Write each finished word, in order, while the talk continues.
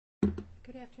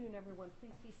Good afternoon, everyone.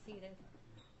 Please be seated.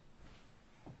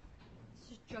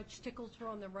 This is Judge Stickelser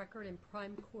on the record in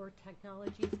Prime Core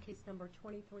Technologies, case number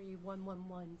 23-11161. Good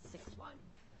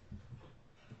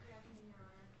afternoon, Your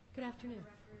Honor. Good afternoon. On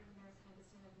the record, Nurse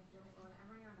Henderson of McDermott Law and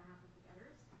Emery on behalf of the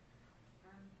debtors.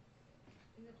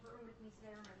 In the courtroom with me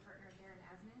today are my partner, Darren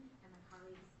Asman, and my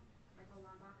colleagues, Michael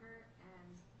Lombacher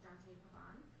and Dante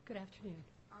Pavan. Good afternoon.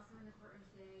 Also in the courtroom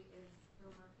today is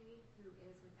Bill Murphy, who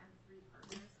is with M3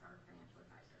 Partners, our financial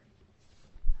advisor.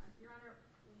 Your Honor,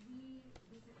 we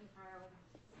recently filed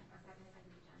a second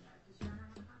amended agenda. Does Your Honor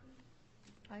have a copy?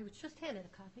 I was just handed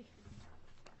a copy.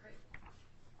 Great.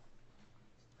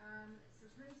 So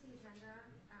turning to the agenda,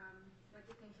 I'd like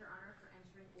to thank Your Honor for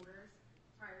entering orders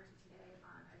prior to today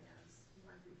on items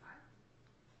 1 through 5.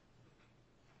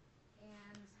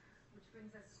 And which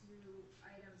brings us to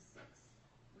item 6,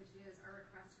 which is our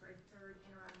request for a third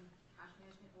interim cash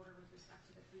management order with respect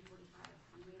to the 345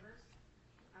 fee waivers.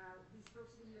 We spoke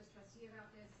to the U.S. trustee about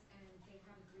this, and they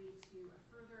have agreed to a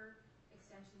further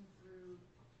extension through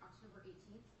October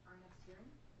 18th, our next hearing.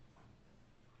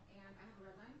 And I have a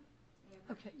red line.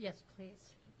 Okay, yes,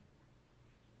 please.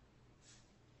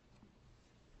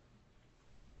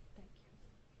 Thank you.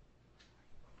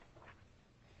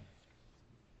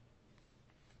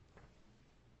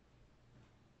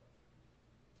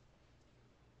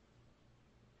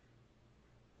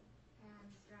 And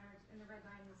Your Honor, in the red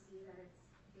line, you'll see that it's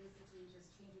basically just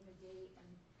changing the date and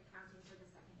accounting for the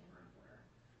second interim order.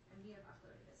 And we have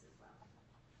uploaded this as well.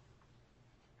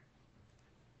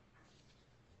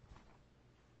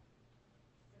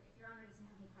 So if Your Honor doesn't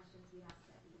have any questions, we ask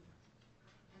that you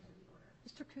enter the order.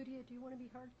 Mr. Cudia, do you want to be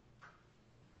heard?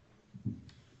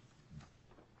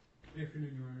 Good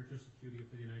afternoon, Your Honor. Joseph Cudia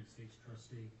for the United States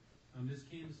Trustee. Ms.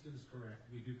 Candice is correct.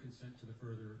 We do consent to the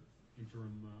further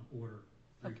interim order,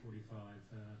 345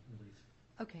 relief.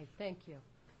 Okay, thank you.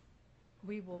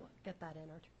 We will get that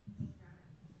entered. Thank you, Your Honor.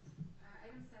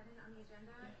 Item 7 on the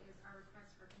agenda is our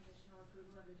request for conditional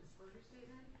approval of the disclosure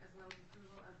statement, as well as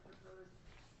approval of proposed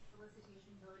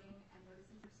solicitation, voting, and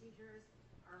noticing procedures,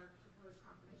 our proposed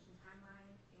confirmation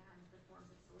timeline, and the forms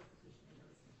of solicitation and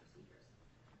noticing procedures.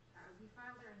 We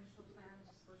filed our initial plan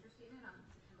disclosure statement on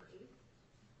September 8th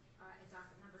at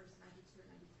docket numbers 92 and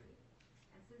 93.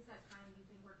 And since that time, we've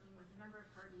been working with a number of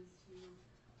parties to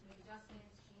make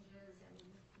adjustments, changes, and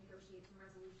negotiate some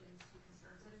resolutions to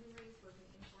concerns that have been raised, both in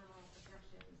informal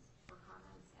objections or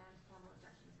comments and formal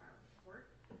objections filed with the court.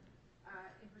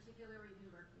 In particular, we've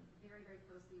been working very, very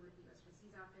closely with the U.S.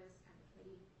 Trustee's Office and the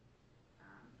committee.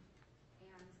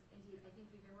 And indeed, I think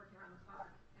we've been working around the clock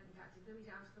and got really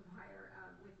down to the wire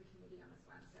with the committee on this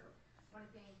one. So I want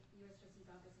to thank the U.S. Trustee's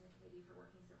Office and the committee for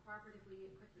working so cooperatively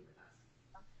and quickly with us.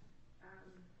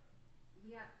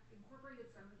 We have incorporated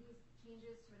some of these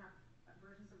changes to enough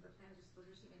versions of the plan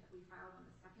disclosure statement that we filed on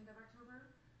the 2nd of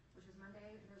October, which was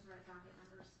Monday, and those are at docket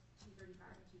numbers 235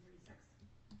 and 236.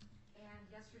 And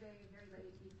yesterday, very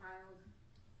late, we filed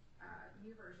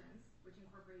new versions, which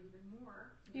incorporate even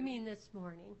more. You mean this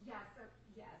morning? Yes,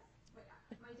 yes.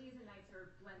 But my days and nights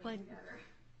are blending together.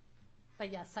 But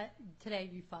yes, today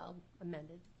you filed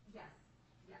amended. Yes,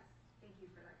 yes. Thank you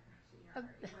for that correction, Your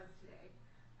Honor. It was today.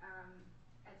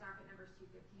 At docket numbers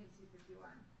 250 and 251.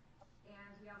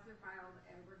 And we also filed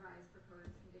a revised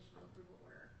proposed conditional approval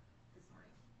order this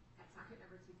morning at docket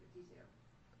number 252.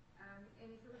 And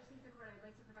if it would please the court, I'd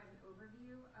like to provide an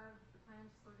overview of the plan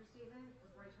disclosure statement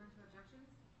before I turn to objections.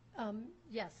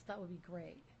 Yes, that would be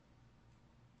great.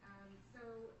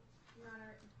 So, Your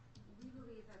Honor, we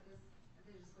believe that the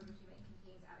disclosure statement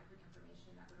contains adequate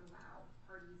information that would allow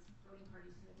voting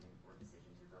parties to make an informed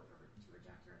decision to vote or to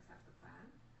reject or accept the plan.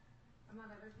 Among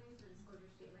other things, the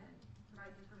disclosure statement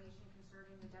provides information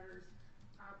concerning the debtor's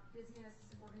business,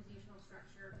 organizational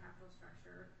structure, capital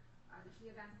structure, the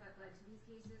key events that led to these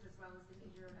cases, as well as the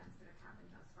major events that have happened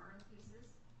thus far in the cases.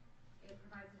 It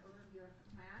provides an overview of the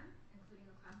plan, including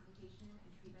the classification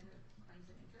and treatment of claims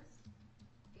and interest.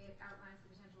 It outlines the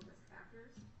potential risk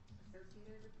factors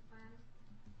associated with the plan,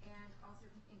 and also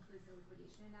includes a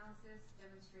liquidation analysis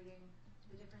demonstrating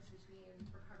the difference between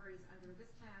recoveries under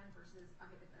this plan versus a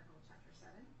hypothetical Chapter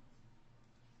 7.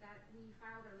 That we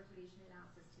filed our liquidation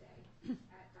analysis today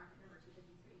at docket number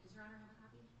 253. Does Your Honor have a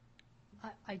copy?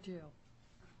 I do.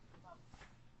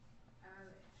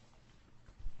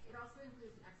 It also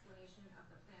includes an explanation of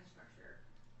the plan structure,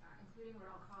 including what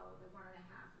I'll call the 1.5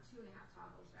 or 2.5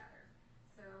 toggles, rather.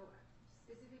 So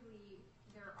specifically,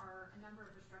 there are a number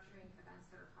of restructuring events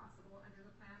that are possible under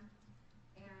the plan.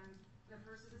 And the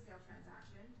first is a sale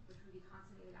transaction, which would be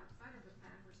consummated outside of the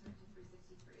plan pursuant to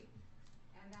 363.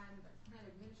 And then the plan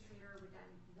administrator would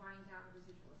then wind down the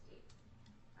residual estate.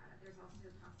 There's also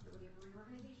the possibility of a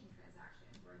reorganization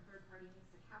transaction where a third party makes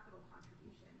a capital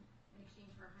contribution in exchange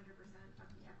for 100% of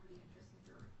the equity interest in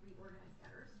the reorganized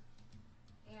debtors.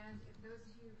 And if those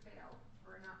two fail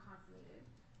or are not consummated,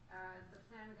 the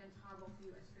plan would then toggle to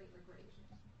a straight liquidation.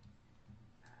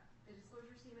 The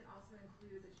disclosure statement also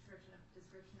includes a description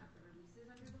of the releases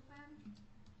under the plan.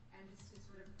 And just to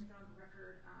sort of put it on the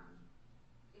record,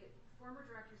 former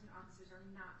directors and officers are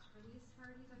not released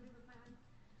parties under the plan.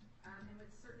 And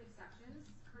with certain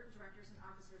exceptions, current directors and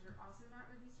officers are also not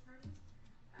released parties.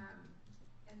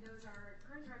 And those are,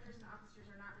 current directors and officers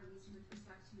are not released with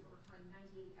respect to what we're calling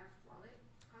 98F wallet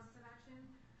causes of action,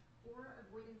 or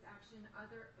avoidance actions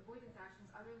other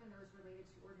than those related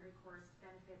to ordinary course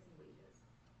benefits and wages.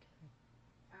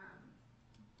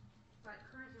 But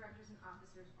current directors and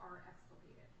officers are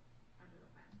exculpated under the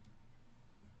plan.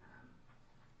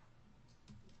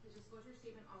 The disclosure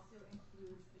statement also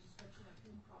includes a description of who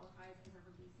qualifies as a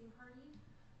releasing party,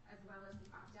 as well as the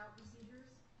opt-out procedures.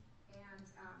 And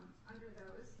under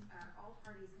those, all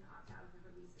parties can opt out of the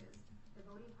releases. The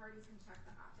voting parties can check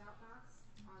the opt-out box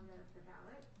on the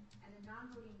ballot, and the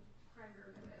non-voting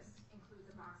creditor notice includes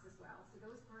a box as well. So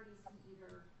those parties can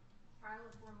either file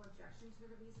a formal objection to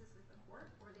the releases with the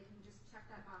court, or they can just check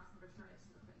that box and return it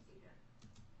to the claims agent.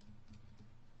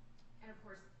 And of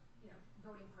course,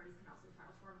 voting parties can also file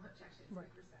formal objections with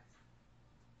respect.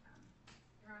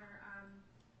 Your Honor,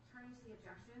 turning to the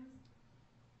objections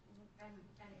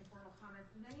and informal comments,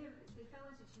 they fell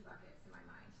into two buckets in my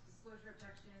mind: disclosure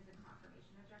objections and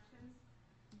confirmation objections.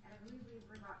 And I believe we've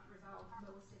resolved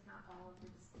most, if not all, of the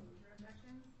disclosure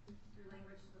objections through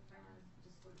language to the plan's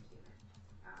disclosure statement.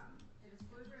 The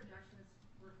disclosure objections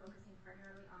were focusing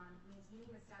primarily on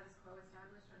maintaining the status quo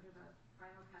established under the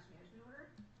final cash management order,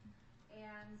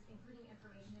 and including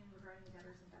information regarding the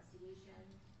debtor's investigation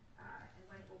and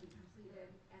when it will be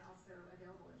completed, and also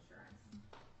available insurance.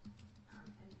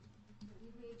 And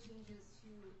we've made changes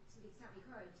to the extent we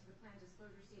could to the plan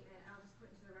disclosure statement, and I'll just put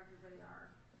into the record where they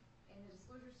are. In the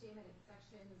disclosure statement, it's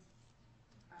sections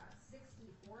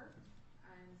 6E4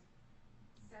 and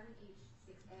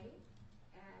 7H6A,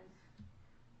 and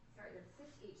that's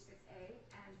 6H6A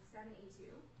and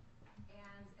 7A2,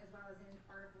 and as well as in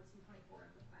Article 2.4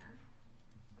 of the plan.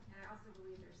 And I also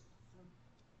believe there's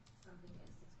something in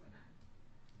 6.9.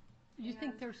 You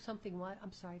think there's something what?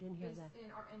 I'm sorry, I didn't hear that.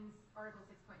 In Article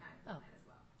 6.9 of the plan as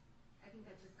well. I think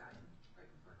that just got in right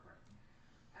before court.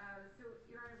 So,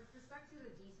 Your Honor, with respect to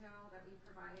the detail that we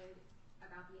provided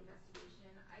about the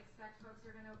investigation, I expect folks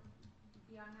are going to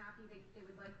be unhappy. They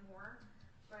would like more.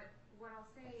 But what I'll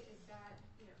say is that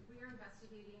we are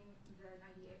investigating the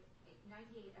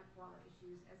 98F wallet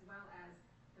issues as well as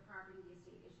the property the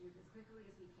estate issues as quickly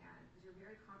as we can. These are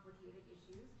very complicated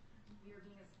issues. We are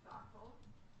being as thoughtful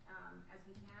as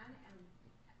we can, and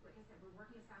like I said, we're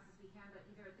working as fast as we can, but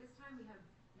either at this time we have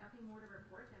nothing more to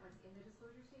report than what's in the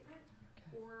disclosure statement,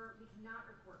 or we cannot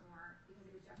report more because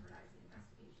it would jeopardize the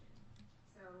investigation.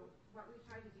 So what we've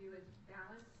tried to do is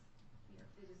balance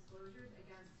the disclosures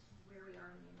against where we are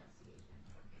in the investigation.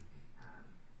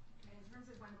 And in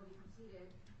terms of when we'll be completed,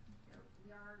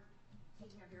 we are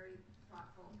taking a very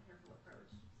thoughtful, careful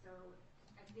approach. So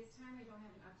at this time, I don't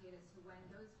have an update as to when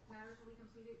those matters will be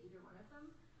completed, either one of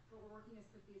them, but we're working as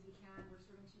quickly as we can. We're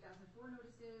serving 2004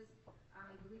 notices.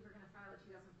 I believe we're going to file a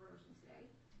 2004 motion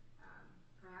today.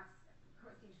 Perhaps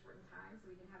requesting shortened time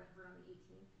so we can have it heard on the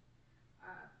 18th,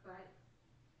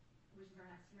 which is our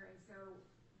next hearing. So,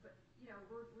 but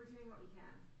we're doing what we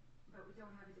can, but we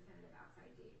don't have a definitive outside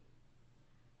date.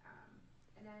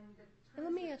 And then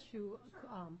let me ask you,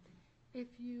 sure. If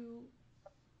you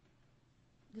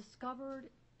discovered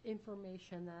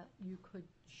information that you could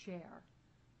share,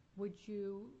 would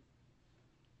you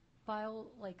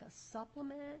file like a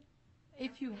supplement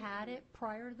if you had it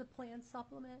prior to the plan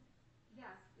supplement?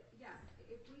 Yes.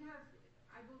 If we have,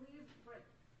 I believe what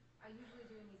I usually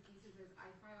do in these cases is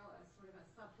I file a sort of a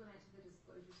supplement to the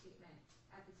disclosure statement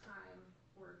at the time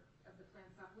of the plan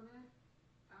supplement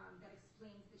that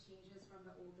explains the changes from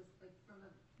the old, from the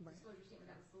disclosure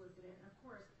statement that was solicited. And of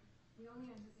course, we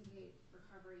only anticipate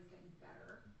recoveries getting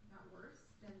better, not worse,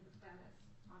 than the plan that's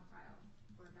on file,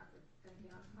 or that's going to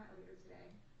be on file later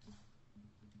today.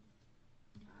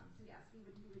 So yes, we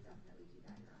would definitely do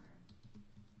that, Your Honor.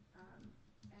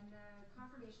 And the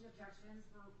confirmation objections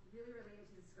were really related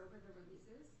to the scope of the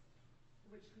releases,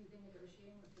 which we've been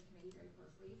negotiating with the committee very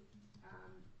closely.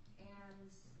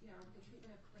 And, the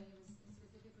treatment of claims,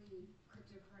 specifically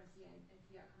cryptocurrency and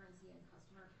fiat currency and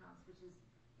customer accounts, which is,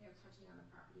 touching on the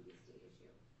property estate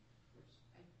issue, which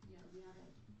we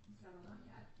haven't settled on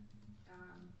yet.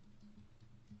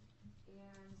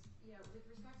 And, with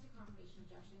respect to confirmation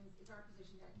objections, it's our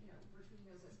position that, we're treating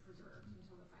those as preserved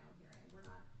until the final hearing.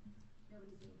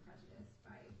 Nobody's being prejudiced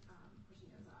by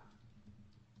pushing those off.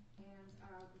 And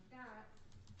with that,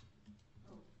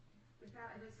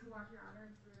 I just walk Your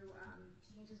Honor through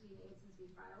changes we made since we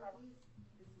filed these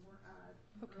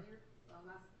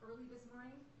early this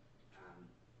morning,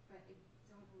 but I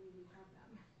don't believe we have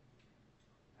them.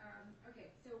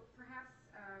 Okay, so perhaps...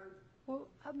 Well,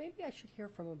 maybe I should hear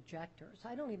from objectors.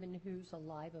 I don't even know who's a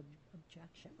live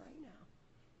objection right now.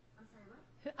 I'm sorry, what?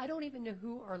 I don't even know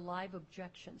who are live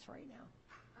objections right now.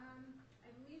 I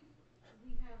believe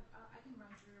we have, I can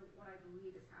run through what I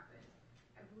believe has happened.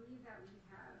 I believe that we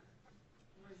have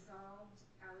resolved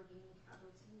Allegheny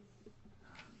Casualty's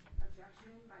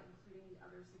objection by including the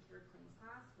other secured claims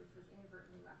class, which was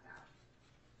inadvertently left out.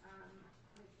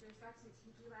 With respect to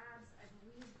TP Labs, I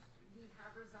believe we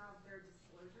have resolved their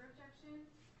disclosure objection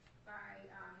by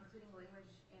including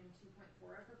language in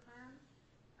 2.4 of the plan,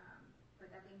 but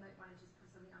that they might want to just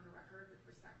put something on the record with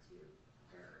respect to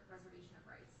their reservation of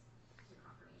rights to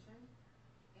confirmation.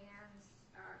 And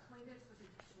Coinbase was a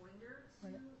joinder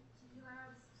to TP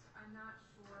Labs. I'm not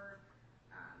sure.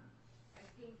 I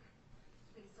think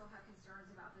they still have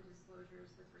concerns about the disclosures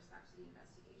with respect to the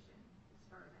investigation, as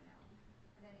far as I know.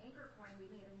 And then AnchorCoin, we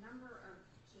made a number of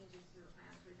changes to the plan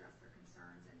to address their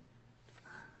concerns, and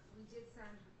we did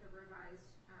send the revised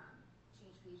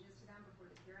change pages to them before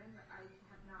the hearing, but I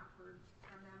have not heard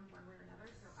from them one way or another,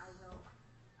 so I will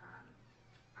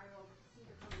see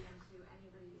the podium to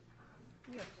anybody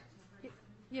objecting for this.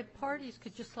 Yeah, parties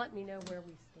could just let me know where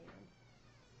we stand.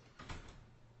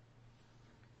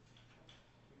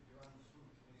 Your Honor, from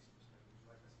the committee's perspective, would you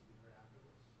like us to be here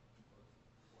afterwards?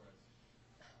 Or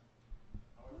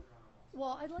however Your Honor wants.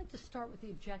 Well, I'd like to start with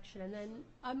the objection, and then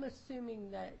I'm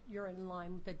assuming that you're in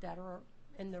line with the debtor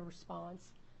in the response.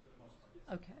 For the most part,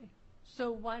 yes. Okay.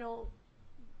 So why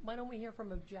don't we hear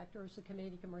from objectors? The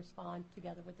committee can respond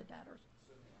together with the debtors.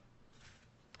 Certainly, Your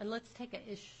Honor. And let's take an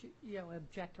issue,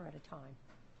 objector at a time.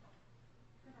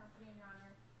 Good afternoon, Your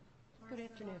Honor. Good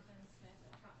afternoon. Smith,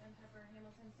 Troutman Pepper,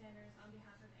 Hamilton Sanders, on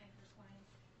behalf of AnchorCoin.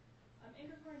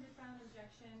 AnchorCoin did file an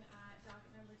objection at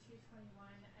docket number 221,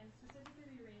 and specifically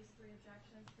we raised 3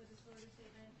 objections to the disclosure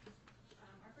statement.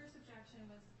 Our first objection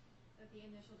was that the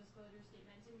initial disclosure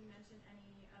statement didn't mention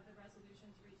any of the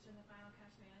resolutions reached in the final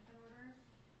cash management order.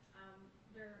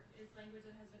 There is language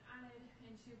that has been added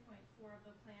in 2.4 of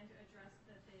the plan to address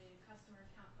that the customer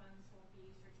account funds won't be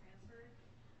used or transferred.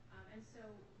 And so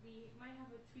we might have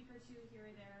a tweak or two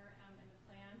here or there in the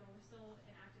plan, but we're still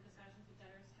in active discussions with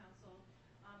Debtors Council.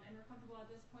 And we're comfortable at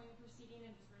this point in proceeding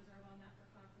and just reserve on that for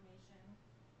confirmation.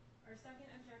 Our second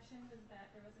objection was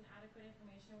that there was inadequate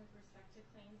information with respect to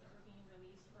claims that were being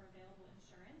released for available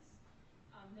insurance.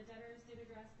 The debtors did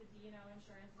address the D&O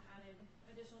insurance and added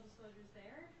additional disclosures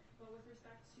there, but with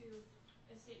respect to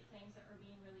estate claims that were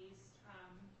being released,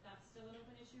 that's still an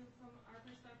open issue from our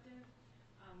perspective,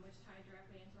 which tied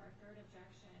directly into our third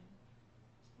objection,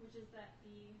 which is that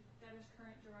the debtors'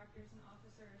 current directors and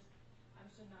officers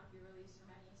should not be released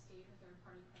from any estate or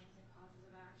third-party claims and causes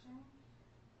of action.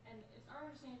 And it's our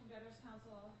understanding from Debtors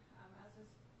Council, as was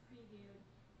previewed,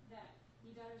 that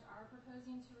the debtors are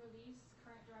proposing to release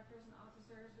current directors and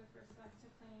officers with respect to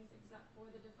claims except for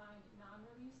the defined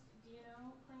non-released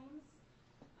D&O claims.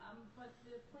 But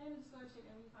the plan and disclosure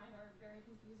statement we find are very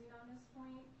confusing on this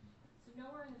point. So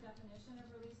nowhere in the definition of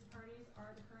released parties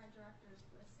are the current directors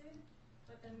listed,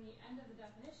 but then the end of the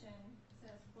definition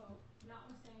says, quote,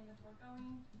 notwithstanding the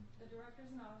foregoing, the directors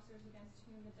and officers against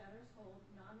whom the debtors hold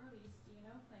non-released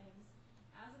D&O claims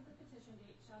as of the petition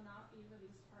date shall not be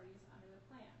released parties under the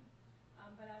plan.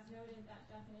 But as noted, that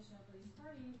definition of released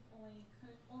party only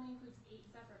includes 8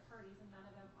 separate parties, and none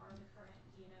of them are the current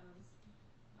D&Os.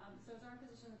 So it's our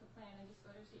position that the plan and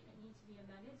disclosure statement need to be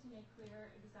amended to make clear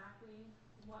exactly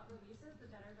what releases the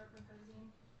debtors are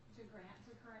proposing to grant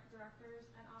to current directors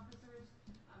and officers,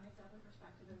 except with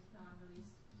respect to those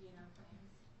non-released D&O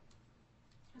claims.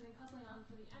 And then coupling on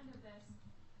to the end of this,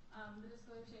 the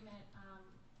disclosure statement,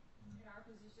 in our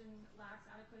position, lacks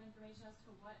adequate information as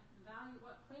to what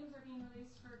claims are being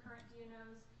released for current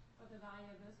D&Os, what the value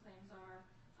of those claims are,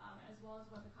 as well as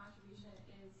what the contribution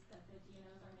is that the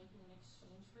D&Os are making in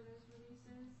exchange for those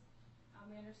releases.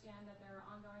 We understand that there are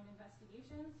ongoing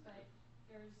investigations, but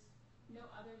there's no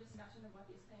other discussion of what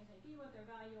these claims may be, what their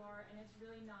value are, and it's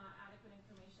really not adequate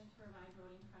information to provide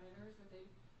voting creditors with a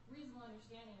reasonable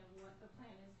understanding of what the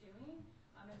plan is doing,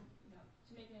 and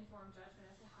to make an informed judgment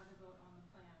as to how to vote on the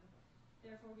plan.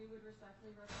 Therefore, we would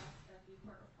respectfully request that the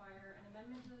court require an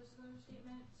amendment to the disclosure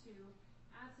statement to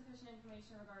add sufficient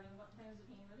information regarding what claims are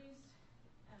being released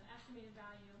an estimated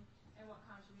value, and what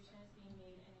contribution is being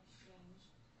made in exchange.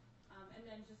 And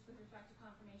then just with respect to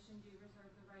confirmation, do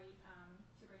reserve the right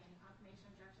to bring any confirmation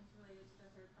objections related to the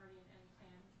third party and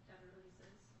plan debtor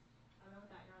releases. And with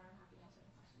that, Your Honor, I'm happy to answer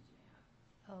any questions you may have.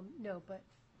 No, but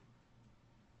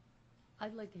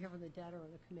I'd like to hear from the debtor or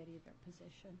the committee their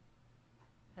position.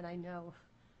 And I know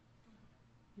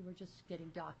you were just getting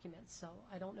documents, so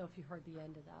I don't know if you heard the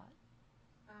end of that.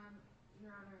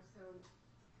 Your Honor, so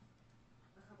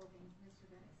a couple things.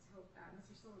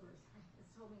 Mr. Silvers has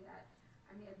told me that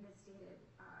I may have misstated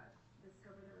the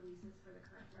scope of the releases for the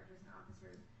current directors and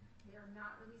officers. They are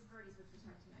not release parties with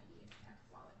respect to 98F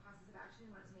wallet causes of action.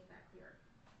 I wanted to make that clear.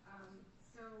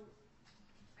 So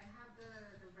I have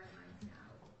the red lines now.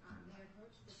 May I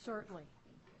approach? Certainly.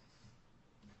 Thank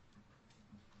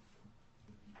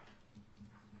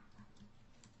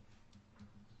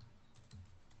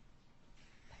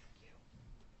you.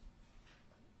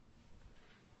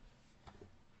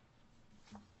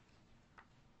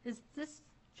 Is this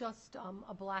just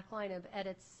a black line of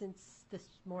edits since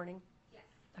this morning? Yes.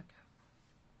 Okay.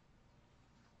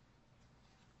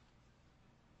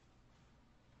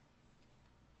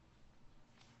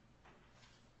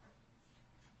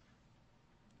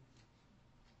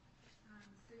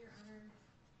 So, Your Honor,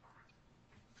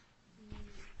 in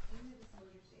the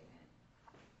disclosure statement,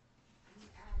 we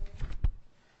added,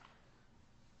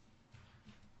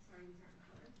 sorry, these aren't in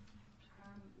color.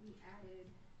 We added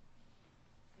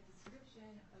a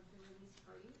description of the release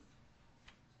parties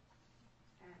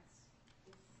at,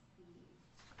 it's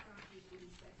from page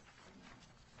 86.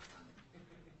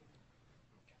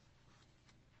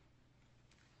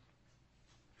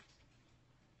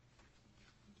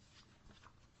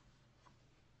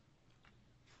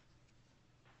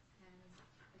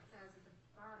 It says at the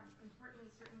bottom,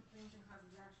 importantly, certain claims and causes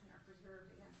of action are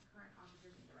preserved against current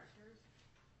officers and directors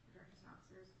and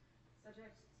officers,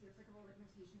 subject to applicable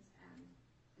limitations, and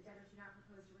the debtors do not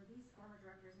propose to release former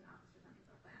directors and officers under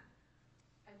the plan.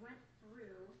 I went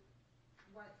through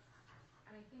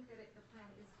and I think that the plan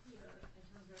is clear in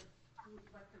terms of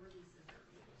what the releases are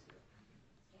related to.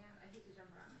 And I hate to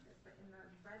jump around with this, but in the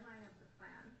red line of the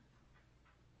plan,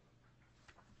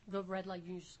 The red light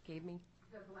you just gave me?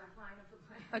 the black line of the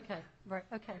plan. Okay, right,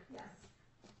 okay. Yes.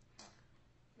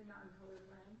 The non-colored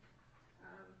line.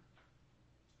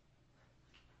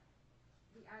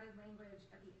 We added language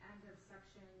at the end of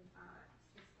section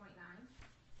 6.9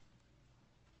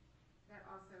 that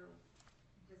also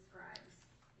describes,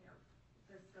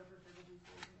 the scope of the releases,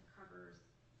 and it covers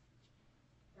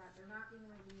that they're not being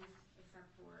released except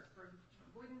for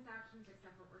avoidance actions,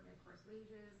 except for ordinary course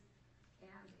wages,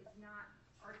 and it's not,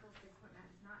 Article 6.9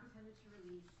 is not intended to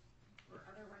release or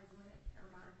otherwise limit or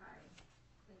modify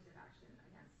claims of action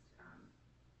against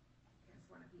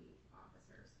one of the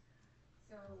officers.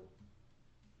 So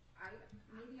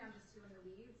maybe I'm just too in the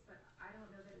weeds, but I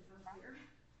don't know that it's unclear.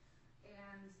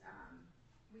 And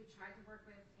we've tried to work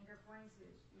with Anchor Point to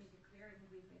make it clear. I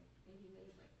think we've maybe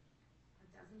made like a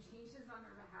dozen changes on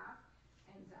their behalf,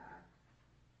 and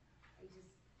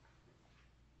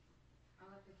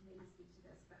I'll let the committee speak to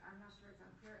this, but I'm not sure it's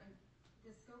unclear. And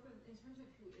the scope of, in terms of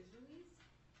who is released,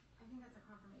 I think that's a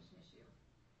confirmation issue.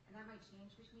 And that might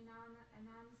change between now and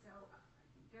then, so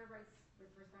their rights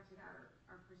with respect to that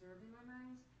are preserved in my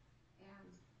mind. And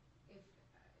if,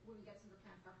 when we get to the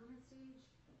plan supplement stage,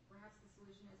 perhaps the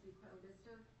solution is we put a list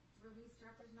of released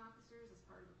directors and officers as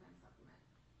part of the plan supplement.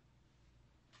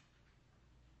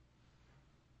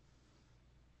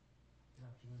 Good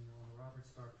afternoon, Your Honor. Robert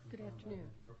Stark from Good afternoon.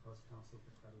 Proposed Counsel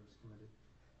for Creditors Committee.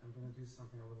 I'm going to do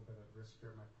something a little bit at risk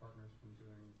here. My partner's been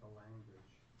doing the language,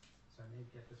 so I may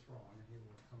get this wrong, and he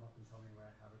will come up and tell me where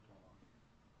I have it wrong.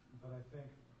 But I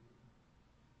think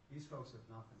these folks have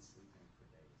not been sleeping for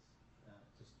days,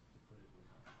 just to put it in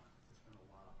context. It's been a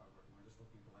lot of hard work, and we're just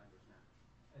looking at the language now.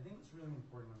 I think what's really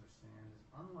important to understand is,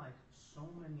 unlike so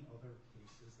many other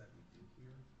cases that we do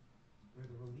here, where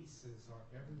the releases are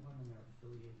everyone and their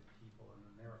affiliated people, and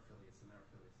then their affiliates, and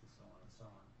so on and so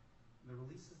on. The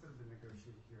releases that have been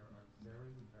negotiated here are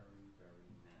very, very, very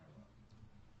narrow.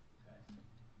 Okay?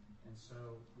 And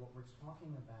so what we're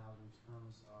talking about in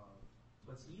terms of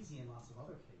what's easy in lots of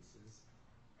other cases,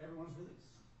 everyone's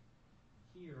released.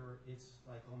 Here, it's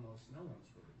like almost no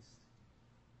one's released.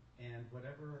 And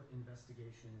whatever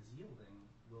investigation is yielding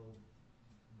will,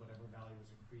 whatever value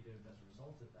is accreted as a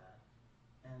result of that,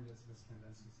 and as Ms.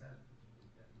 Kandensky said,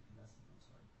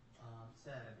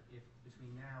 if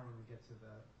between now and we get to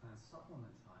the plan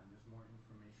supplement time, there's more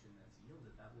information that's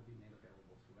yielded, that will be made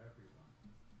available to everyone.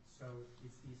 So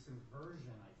it's this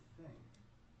inversion, I think,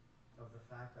 of the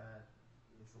fact that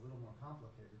it's a little more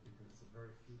complicated because it's a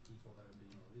very few people that are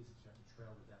being released. You have to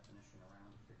trail the definition around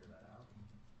to figure that out.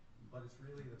 But it's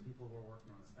really the people who are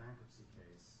working on this bankruptcy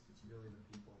case. It's really the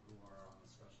people who are on the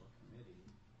special committee,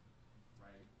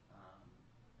 right?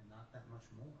 And not that much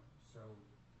more. So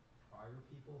prior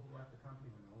people who are at the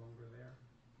company who are no longer there,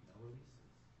 no releases.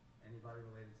 Anybody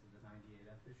related to the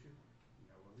 98F issue,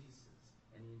 no releases.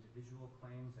 Any individual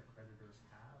claims that creditors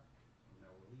have,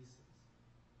 no releases.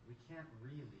 We can't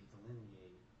really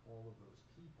delineate all of those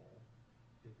people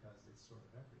because it's sort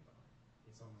of everybody.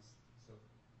 It's almost, so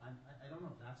I don't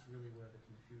know if that's really where the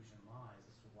confusion lies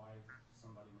as to why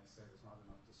somebody may say there's not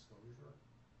enough disclosure.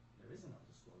 There is enough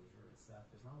disclosure. It's that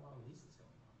there's not a lot of leases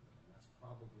going on. And that's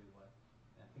probably what,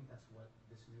 and I think that's what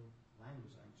this new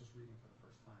language I'm just reading for the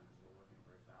first time because we're working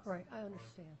very fast. Right, I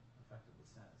understand. Effectively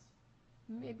says.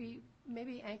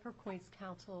 Maybe Anchor Point's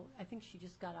counsel, I think she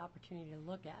just got opportunity to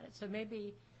look at it. So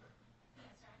maybe,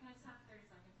 Yes, sir, can I just have 30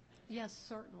 seconds to finish? yes,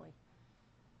 certainly.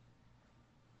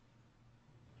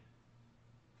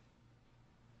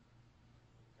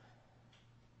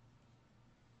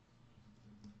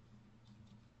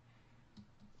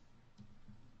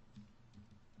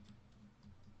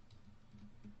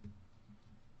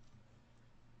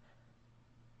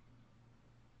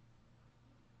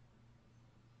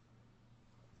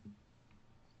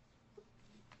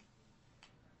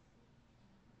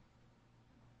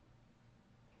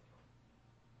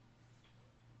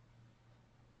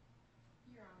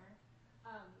 Your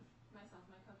Honor, myself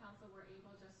and my co-counsel were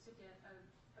able just to get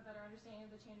a better understanding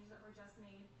of the changes that were just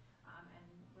made, and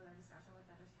with our discussion with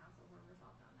debtors' counsel, were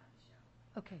resolved on that issue.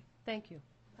 Okay, thank you.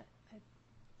 I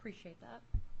appreciate that.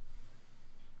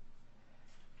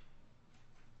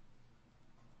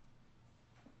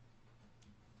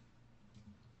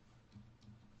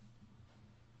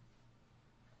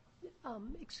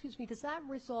 Excuse me, does that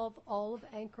resolve all of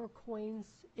Anchor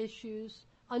Coin's issues,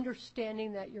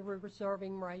 understanding that you're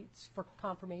reserving rights for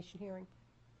confirmation hearing?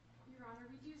 Your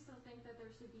Honor, we do still think that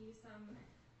there should be some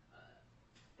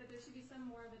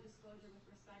more of a disclosure with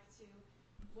respect to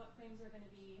what claims are going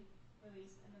to be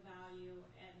released and the value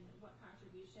and what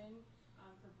contribution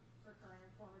for current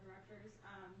and former directors,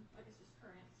 I guess just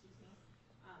current, excuse me,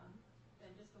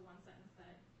 than just the one sentence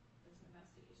that there's an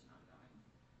investigation ongoing.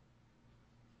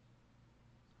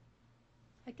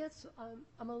 I guess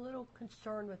I'm a little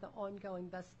concerned with the ongoing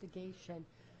investigation.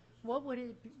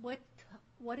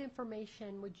 What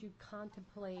information would you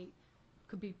contemplate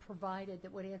could be provided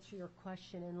that would answer your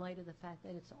question in light of the fact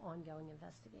that it's an ongoing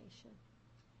investigation?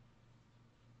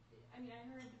 I mean, I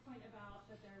heard the point about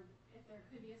that if there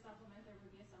could be a supplement, there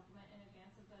would be a supplement in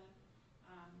advance of the,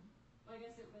 well, I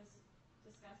guess it was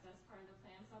discussed as part of the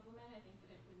plan supplement. I think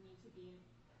that it would need to be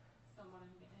somewhat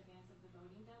in advance of the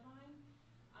voting deadline.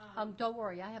 Don't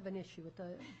worry, I have an issue with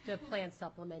the plan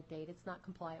supplement date. It's not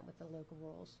compliant with the local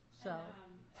rules. So.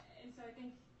 And so I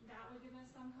think that would give us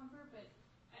some comfort, but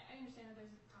I understand that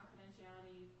there's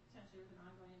confidentiality potentially with an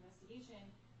ongoing investigation,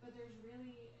 but there's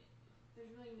really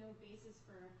no basis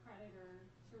for a creditor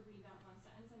to read that one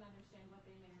sentence and understand what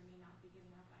they may or may not be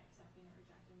giving up by accepting or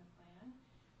rejecting the plan.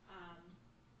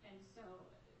 And so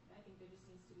I think there just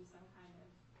needs to be some kind of,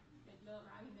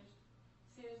 I mean,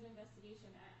 there's an investigation.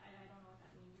 I don't know what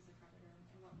that means as a creditor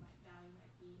and what value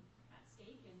might be at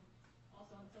stake, and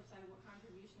also on the flip side, what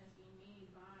contribution is being made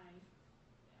by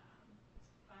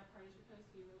parties proposed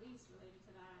to be released related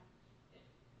to that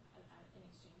in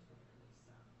exchange for the release.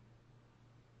 So.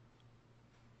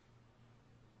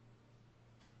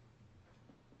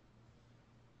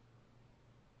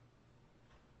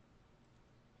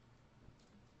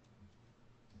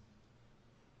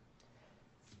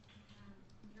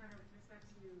 Your Honor, with respect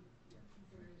to your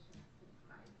consideration that's been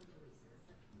provided for the releases,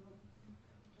 that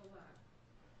we'll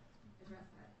address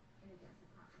that in advance of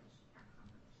confirmation.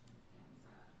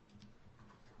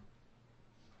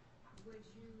 And would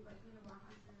you like me to walk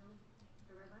you through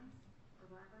the red lines or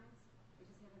black lines? I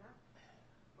just hand it up?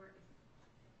 Or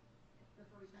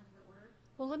before we turn to the order?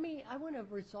 Well, I want to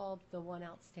resolve the one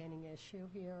outstanding issue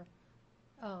here.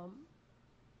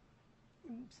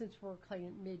 Since we're kind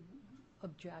of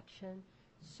mid-objection.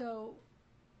 So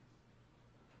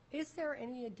is there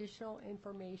any additional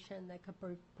information that could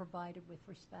be provided with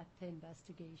respect to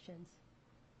investigations?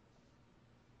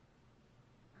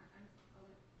 I'll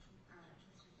let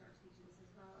Mr. Stark speak to this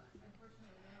as well.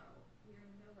 Unfortunately, no. We are in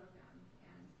the middle of them,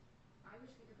 and I wish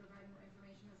we could provide more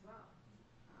information as well.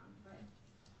 But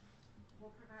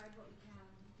we'll provide what we can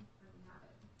when we have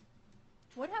it.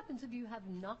 What happens if you have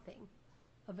nothing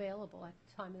available at the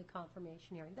time of the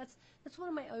confirmation hearing? That's one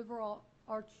of my overall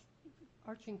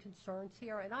arching concerns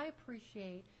here, and I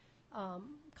appreciate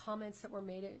comments that were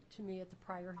made to me at the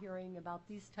prior hearing about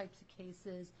these types of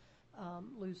cases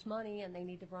lose money and they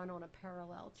need to run on a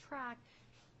parallel track.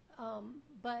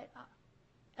 But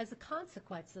as a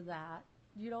consequence of that,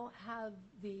 you don't have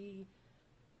the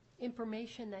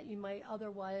information that you might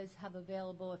otherwise have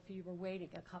available if you were waiting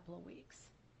a couple of weeks.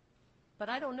 But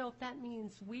I don't know if that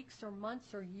means weeks or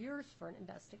months or years for an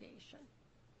investigation.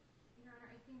 Your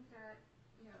Honor, I think that,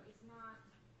 it's not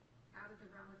out of the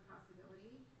realm of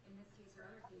possibility, in this case or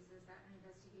other cases, that an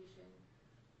investigation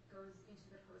goes into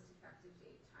the post-effective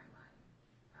date timeline.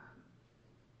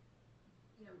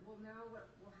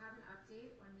 We'll have an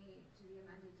update when we do the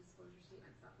amended disclosure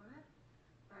statement supplement,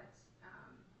 but,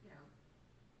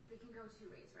 they can go two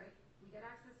ways, right? We get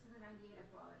access to the 98F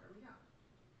wallet or we don't.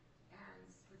 And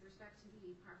with respect to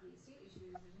the property estate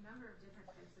issues, there's a number of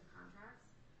different types of contracts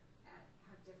that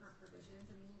have different provisions,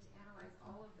 and we need to analyze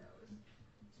all of those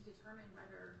to determine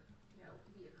whether,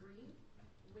 we agree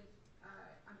with,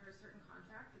 under a certain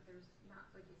contract that there's not,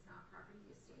 it's not property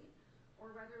estate,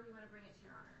 or whether we want to bring it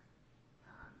to your Honor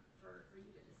for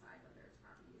you to decide whether it's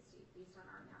property estate based on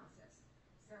our analysis.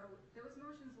 So those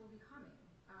motions will be coming.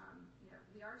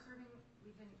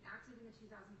 We've been active in the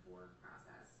 2004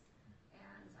 process,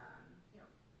 and,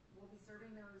 we'll be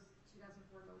serving those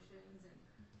 2004 motions and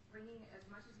bringing as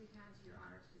much as we can to your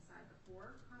Honor to decide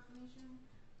before confirmation,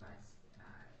 but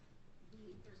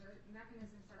there's a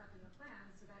mechanism set up in the plan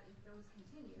so that if those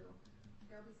continue,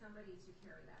 there'll be somebody to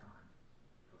carry that on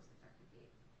post-effective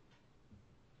date.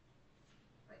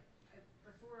 But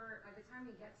by the time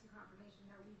we get to confirmation,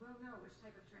 though, we will know which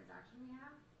type of transaction we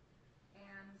have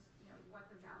and what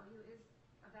the value is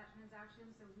of that transaction,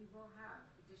 so we will have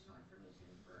additional information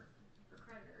for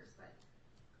creditors, but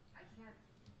I can't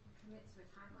commit to a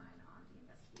timeline on the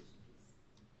investigation piece.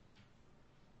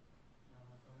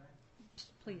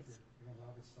 Please. Again,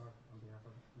 Robert Stark on behalf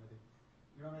of the committee.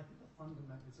 Your Honor, I think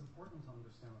it's important to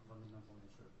understand the fundamental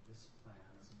nature of this plan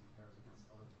as it compares against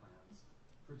other plans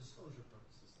for disclosure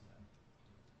purposes today.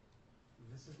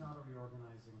 This is not a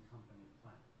reorganizing company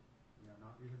plan. We are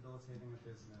not rehabilitating a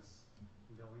business,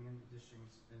 going and dishing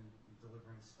and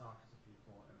delivering stock to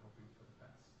people and hoping for the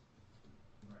best.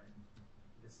 Right?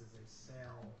 This is a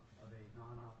sale of a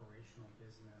non-operational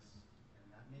business, and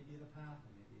that may be the path,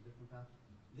 it may be a different path.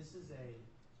 This is a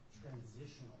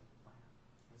transitional plan.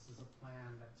 This is a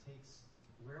plan that takes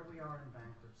where we are in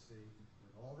bankruptcy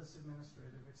with all this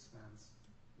administrative expense,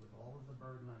 with all of the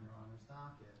burden on your Honor's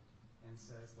docket, and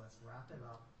says, let's wrap it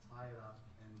up, tie it up,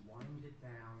 and wind it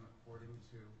down according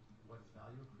to what is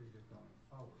value accretive going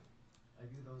forward. I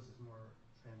view those as more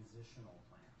transitional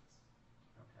plans.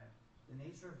 Okay? The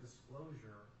nature of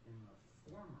disclosure in the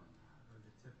former matter,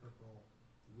 the typical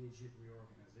widget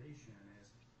reorganization, is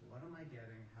what am I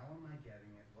getting, how am I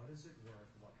getting it, what is it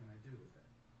worth, what can I do with it?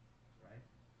 Right?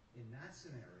 In that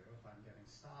scenario, if I'm getting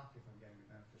stock, if I'm getting a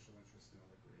beneficial interest in a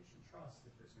liquidation trust,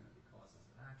 if there's going to be causes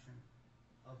of action,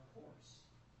 of course,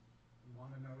 you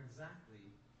want to know exactly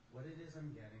what it is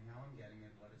I'm getting, how I'm getting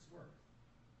it, what it's worth.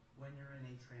 When you're in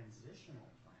a transitional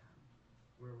plan,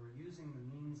 where we're using the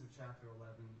means of Chapter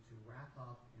 11 to wrap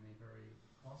up in a very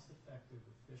cost-effective,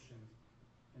 efficient,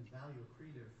 and value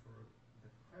accretive for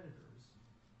the creditors,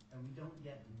 and we don't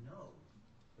yet know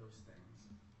those things,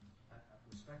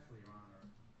 respectfully, Your Honor,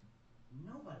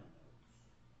 nobody knows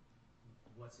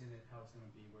what's in it, how it's going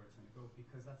to be, where it's going to go,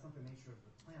 because that's not the nature of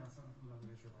the plan, that's not the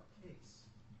nature of our case.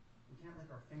 We can't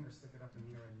let our fingers stick it up in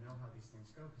the air and know how these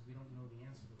things go because we don't know the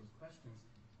answer to those questions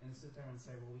and sit there and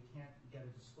say, well, we can't get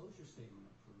a disclosure statement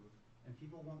approved and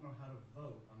people won't know how to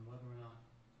vote on whether or not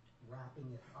wrapping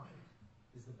it up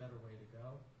is the better way to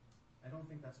go. I don't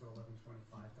think that's what 1125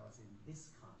 does in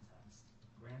this context.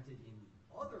 Granted, in the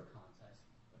other context,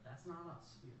 but that's not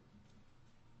us here.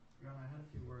 Your Honor, I had a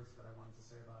few words that I wanted to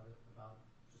say about it, about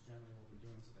just generally what we're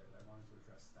doing today, but I wanted to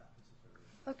address that particularly.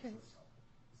 Okay. So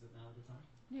is it now a good time?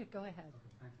 Yeah, go ahead.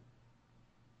 Okay, thank you.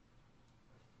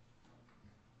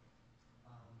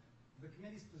 The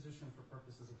committee's position for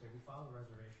purposes of, we filed a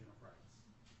reservation of rights.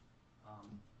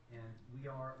 And we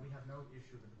have no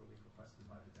issue with the relief requested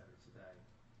by the debtor today.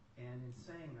 And in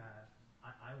saying that,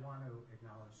 I want to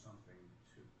acknowledge something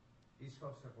too. These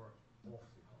folks have worked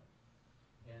awfully hard.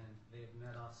 And they have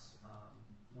met us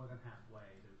more than halfway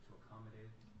to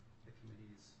accommodate the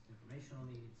committee's informational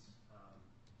needs,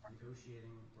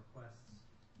 negotiating requests,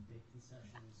 make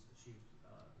concessions, achieve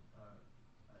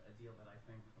a deal that I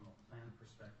think from a plan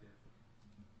perspective,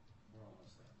 we're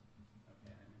almost there.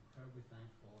 Okay, I'm incredibly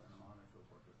thankful and I'm honored to have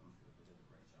worked with them. They did a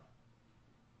great job.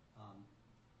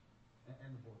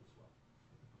 And the board as well,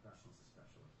 the professionals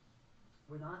especially.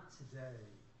 We're not today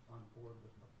on board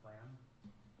with the plan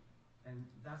And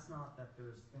that's not that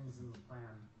there's things in the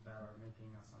plan that are making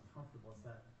us uncomfortable, it's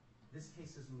that this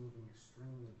case is moving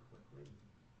extremely quickly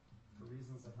for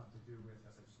reasons that have to do with,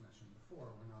 as I just mentioned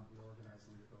before, we're not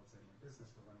reorganizing, rehabilitating a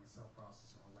business, we're running a sale process,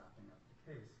 and we're wrapping up the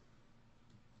case.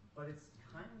 But it's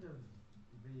kind of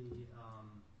the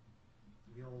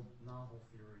old novel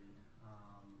theory.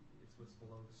 It's what's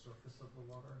below the surface of the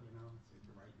water, you know? It's, if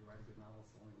you write a good novel,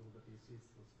 it's only a little bit you see, it's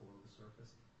what's below the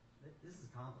surface. This is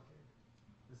complicated.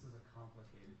 This is a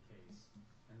complicated case,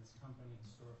 and this company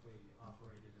historically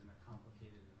operated in a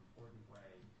complicated and important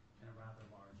way in a rather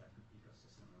large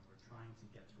ecosystem, and we're trying to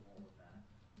get to all of that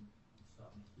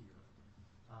stuff here.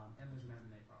 And there's an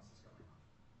M&A process going on.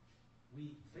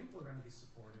 We think we're going to be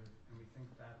supportive, and we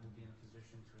think that we'll be in a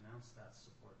position to announce that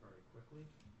support very quickly,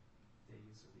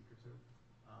 days, a week or two.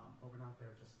 But we're not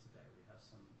there just today. We have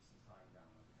some tying down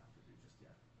that we have to do just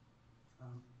yet.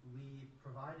 We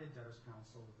provided debtors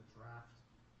counsel with a draft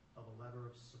of a letter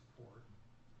of support,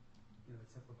 you know, the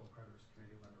typical creditors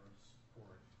committee letter of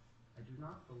support. I do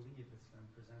not believe it's been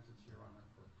presented to Your Honor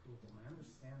for approval. My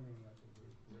understanding of the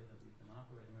way that we've been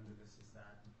operating under this is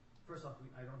that, first off,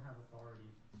 I don't have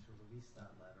authority to release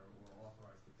that letter or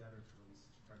authorize the debtor to release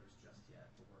it to creditors just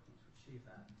yet. We're working to achieve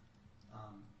that.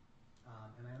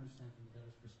 And I understand from the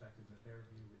debtor's perspective that their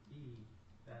view would be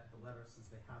that the letter, since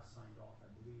they have signed off, I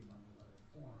believe, on the letter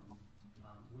form,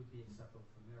 would be acceptable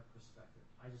from their perspective.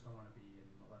 I just don't want to be in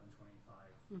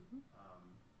 1125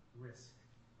 risk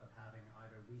of having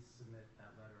either we submit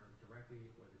that letter directly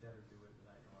or the debtor do it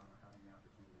without Your Honor having the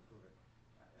opportunity to approve it.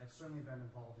 I've certainly been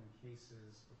involved in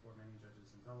cases before many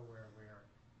judges in Delaware where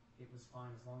it was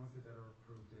fine as long as the debtor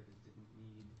approved it. It didn't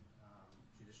need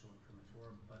judicial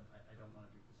imprimatur, but I don't want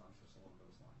to be presumptuous along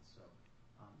those lines. So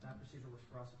that procedure works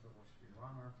for us if it works for Your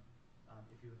Honor.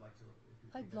 If you would like to,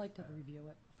 I'd like to review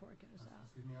it before it goes out.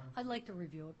 Excuse me, Your Honor? I'd like to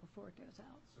review it before it goes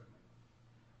out. Certainly.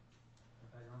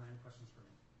 Your Honor, any questions for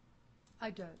me?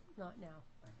 I don't, not now.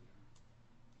 Thank you, Your Honor.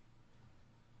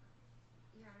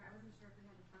 Yeah, I wasn't sure if we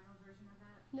had the final version of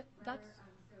that No, letter. that's-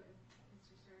 So if,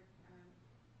 Mr. Stark, if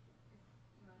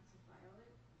you want to file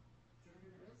it,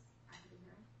 under notice, after the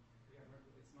hearing? Yeah,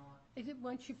 it's not. Is it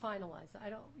once you finalize it?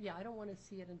 I don't want to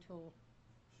see it until,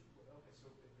 Okay, so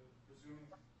presuming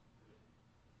that.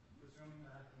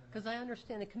 because I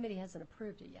understand the committee hasn't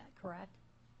approved it yet, correct?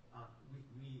 I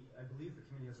believe the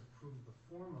committee has approved the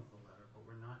form of the letter, but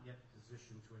we're not yet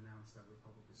positioned to announce that we're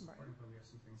publicly supporting, but we have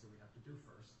some things that we have to do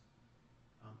first.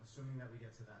 Assuming that we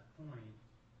get to that point,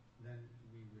 then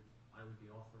I would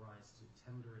be authorized to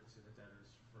tender it to the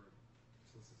debtors for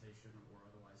solicitation or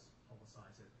otherwise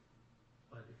publicize it.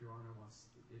 But if Your Honor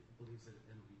believes it,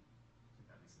 and we think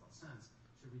that makes a lot of sense,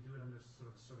 should we do it under sort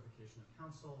of certification of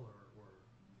counsel or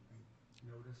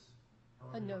notice?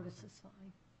 A notice is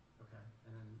fine. Okay,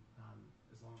 and then I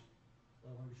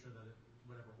want to be sure that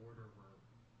whatever order we're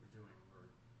doing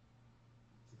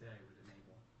today would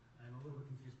enable. I'm a little bit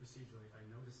confused procedurally. If I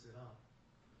notice it up,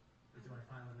 do I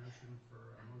file a motion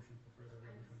for further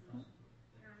regulatory?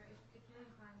 Your Honor, if you're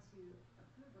inclined to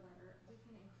approve the letter, we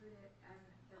can include it as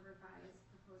the revised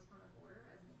proposed form of order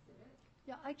as an exhibit.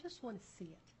 Yeah, I just want to see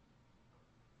it.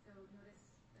 So notice,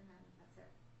 and then that's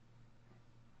it.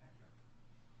 Thank you.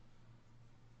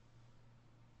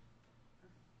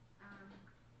 Okay.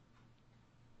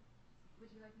 Would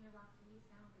you like me to walk through these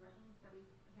now, the resolutions that we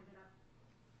handed up?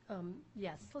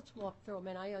 Yes, let's walk through them,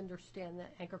 and I understand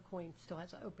that Anchor Coin still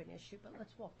has an open issue, but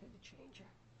let's walk through the change.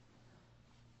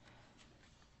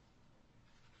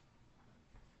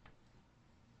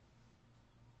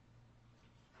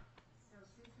 So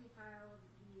since we filed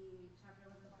the Chapter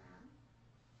 11 plan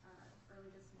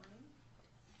early this morning,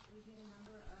 we've made a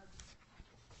number of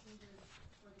changes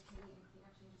for the committee and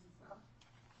cleanup changes as well.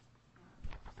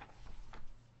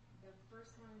 The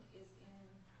first one is in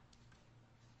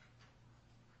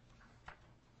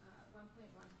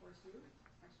 1.142,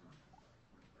 section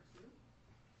 1.142.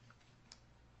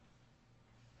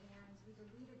 And we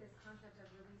deleted this concept of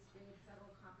release bid,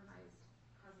 settle, compromise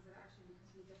causes of action because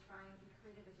we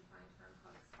created a defined term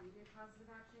called excluded causes of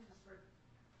action to sort of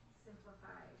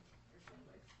simplify this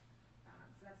language.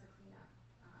 So that's a cleanup.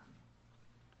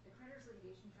 The creditors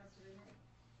litigation trust agreement,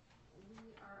 we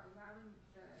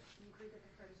agree that the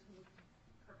creditors can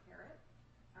prepare it.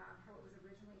 How it was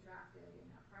originally drafted in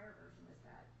a prior version was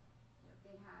that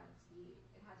it had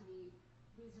to be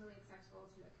reasonably acceptable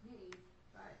to a committee,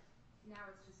 but now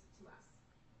it's just to us.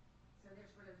 So they're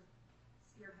sort of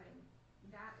spearheading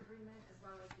that agreement as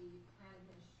well as the plan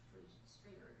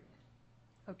administrator agreement.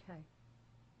 Okay.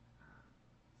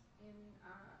 In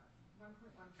 1.45, that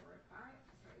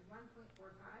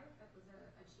was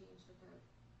a change that the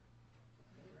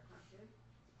committee requested.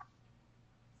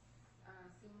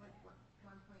 same with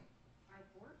 1.54.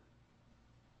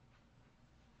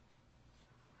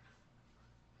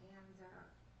 And the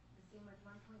same with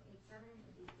 1.87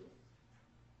 would be 8.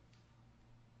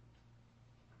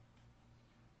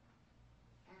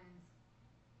 And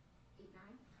 8.9.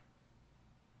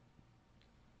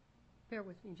 Bear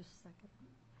with me just a second.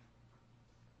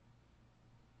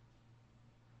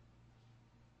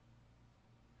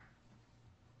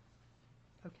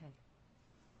 Okay.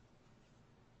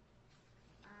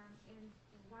 In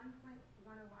 1.101,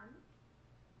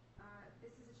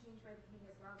 this is a change by the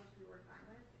committee as well, which we were fine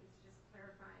with. It's just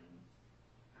clarifying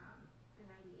the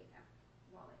 98F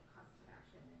wallet causes of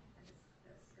action and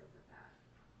the scope of that.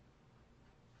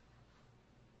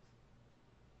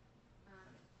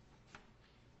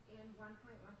 In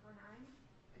 1.149,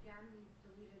 again, we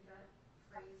deleted that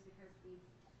phrase because we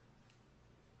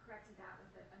corrected that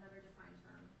with another defined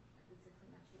term. It's a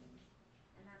cleanup change.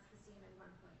 And that's the same in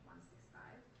 1.165.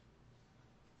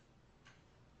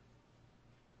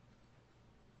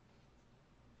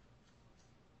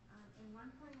 In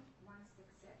 1.166,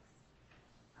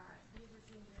 these are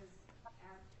changes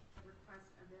at the request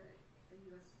of the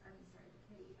committee,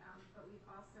 but we've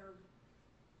also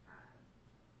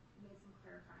made some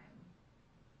clarifying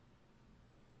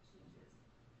changes.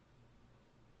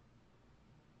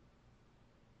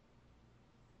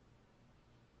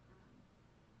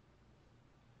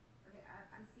 Okay,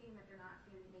 I'm seeing that they're not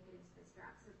going to make it into this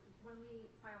draft. So when we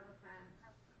file the plan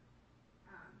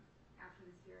after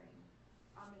this hearing,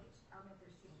 I'll make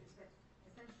those changes. But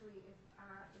essentially, if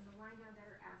in the line down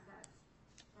debtor assets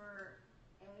for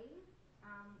A,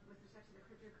 with respect to the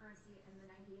cryptocurrency and the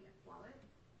 98 wallet,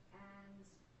 and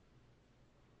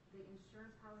the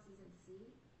insurance policies in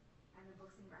C, and the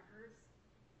books and records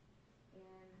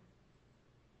in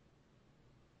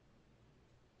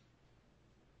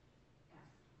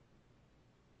F.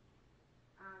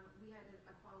 We had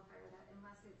a qualifier that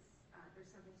unless there's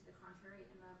something to the contrary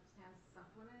in the plan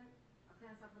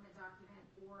supplement document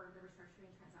or the restructuring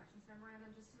transactions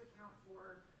memorandum, just to account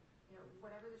for,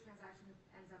 whatever the transaction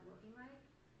ends up looking like,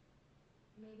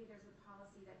 maybe there's a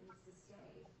policy that needs to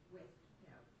stay with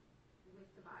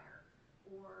the buyer,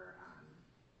 or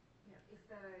if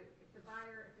the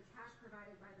cash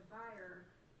provided by the buyer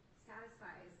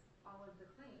satisfies all of the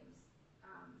claims,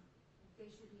 they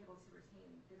should be able to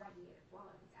retain the 98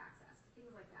 wallet with access,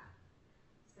 things like that.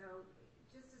 So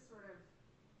just to sort of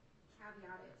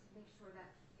caveat it, to make sure that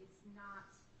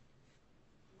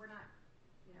we're not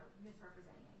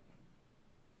misrepresenting anything.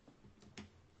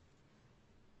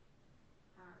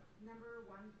 Number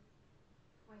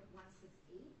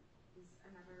 1.168 is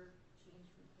another change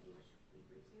from the committee, which we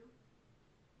agreed to.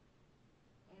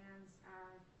 And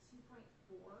 2.4,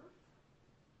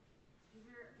 these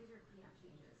are cleanup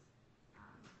changes.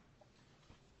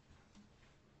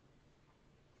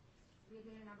 We had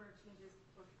made a number of changes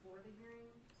before the hearing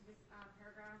to this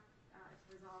paragraph to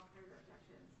resolve further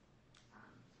objections,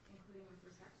 including with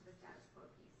respect to the status quo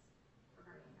piece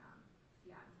regarding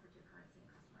fiat and cryptocurrency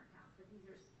and customer accounts. But these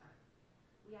are,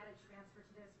 we added transfer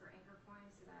to this for anchor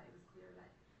points so that it was clear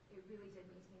that it really did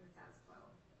maintain the status quo.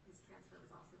 This transfer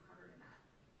was also covered in that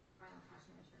final cash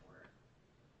management order.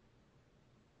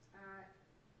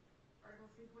 Article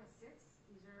 3.6,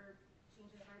 these are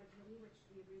changes by the committee, which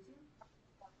we agreed to.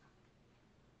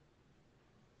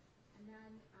 And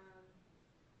then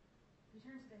if you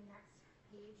turn to the next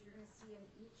page, you're going to see in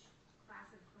each class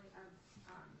of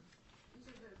each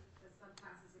of the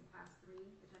subclasses in class 3,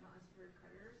 the general unsecured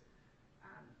creditors,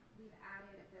 we've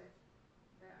added at the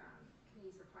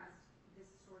committee's request this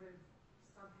sort of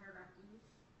subparagraph E,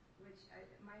 which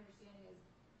my understanding is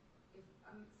if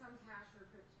some cash or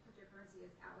cryptocurrency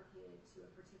is allocated to a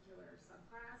particular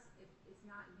subclass, if it's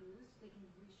not used, they can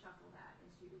reshuffle that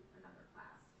into another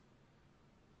class,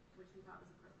 which we thought was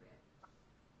appropriate.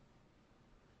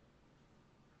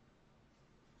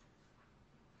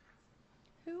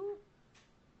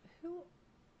 Who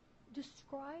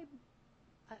describe,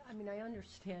 I mean, I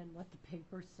understand what the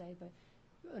papers say, but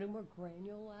on a more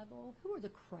granular level, who are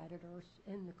the creditors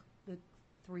in the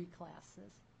three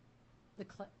classes? The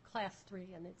class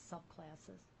 3 and its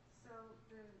subclasses. So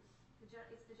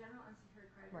it's the general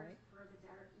unsecured creditors Right. for the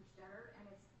debtor, each debtor, and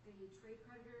it's the trade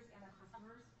creditors and the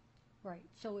customers. Right.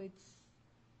 So are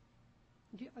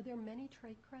there many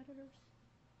trade creditors?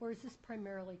 Or is this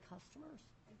primarily customers?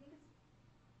 I think it's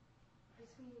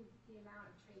between the amount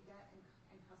of trade debt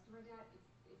and customer debt,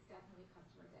 it's definitely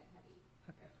customer debt heavy.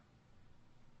 Okay.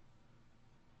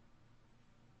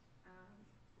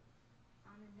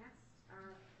 On the next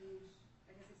page,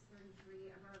 I guess it's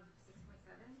 33 above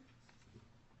 6.7.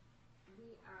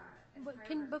 But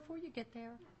before you get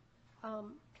there,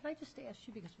 Can I just ask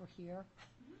you, because we're here,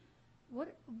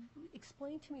 what,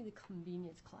 explain to me the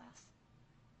convenience class,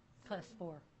 class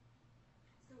 4.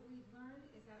 So what we've learned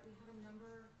is that we have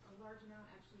a large amount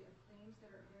actually of claims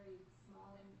that are very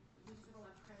small, and we just have a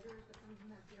lot of creditors, but some of them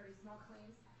have very small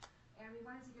claims. And we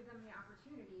wanted to give them the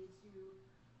opportunity to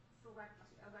elect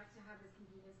to have this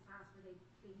convenience class where they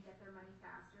can get their money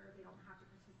faster, they don't have to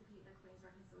participate in the claims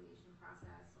reconciliation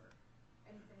process or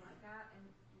anything like that. And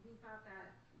we thought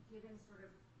that given sort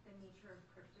of the nature of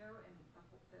crypto and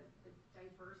the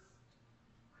diverse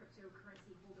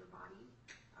cryptocurrency holder body,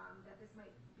 that this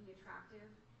might be attractive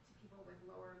to people with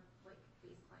lower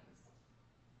base claims.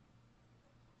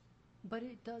 But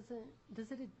it doesn't, does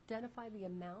it identify the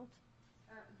amount?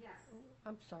 Yes.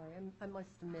 I'm sorry, I must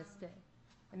have missed it.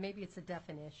 And maybe it's a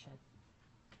definition.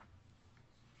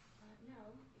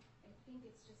 No, I think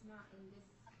it's just not in this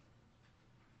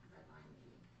red line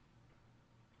maybe,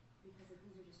 because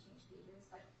these are just changed pages,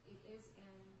 but it is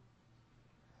in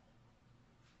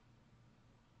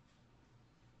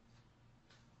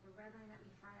the red line that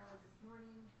we filed this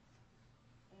morning,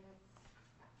 and it's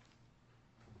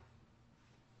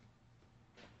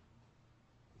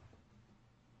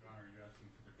Your Honor, are you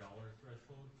asking for the dollar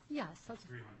threshold? Yes, that's,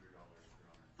 $300, Your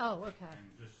Honor. oh, okay.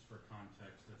 And just for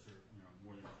context, that's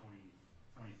more than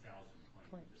 20,000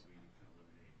 claims that we can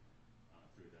eliminate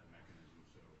through that mechanism.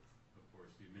 So, of course,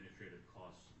 the administrative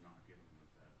costs of not getting with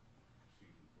that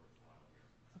seem worthwhile here.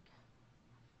 Okay.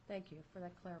 Thank you for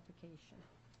that clarification.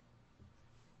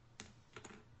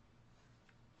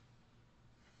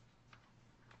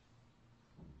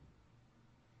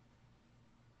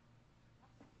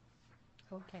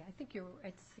 Okay, I think you're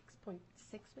at 6.6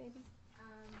 maybe?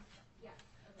 yes.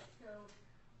 Okay, so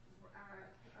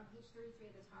on page 33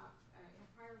 at the top, in a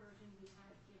prior version, we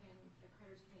had given the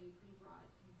creditors committee pretty broad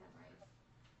consent rights,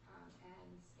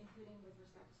 and including with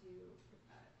respect to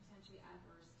potentially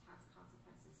adverse tax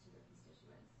consequences to their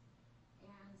constituents.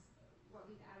 And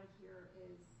what we've added here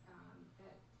is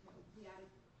that we added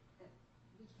that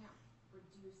we can't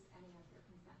reduce any of their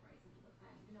consent rights into the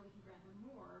plan. Even though we can grant them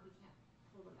more, we can't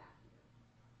pull them back here.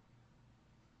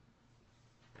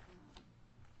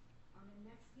 On the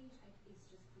next page, it's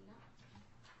just cleanup.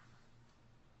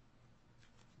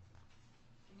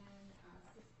 And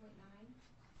 6.9,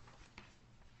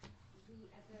 we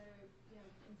at the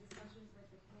in discussions with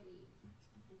the committee,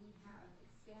 we have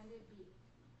expanded the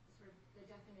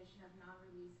definition of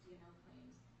non-release D&O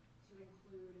claims to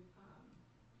include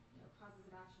causes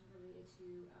of action related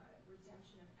to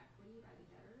redemption of equity by the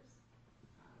debtors.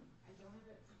 I don't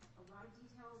have a lot of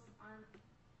details on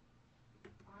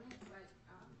it, but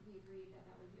we agreed that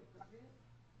that would be appropriate.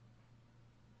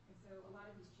 And so a lot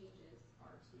of these changes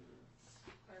are to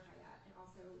clarify that, and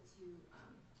also to,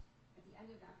 at the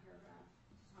end of that paragraph,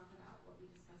 to talk about what we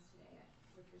discussed today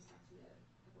with respect to the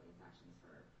avoidance actions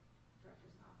for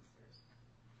directors and officers,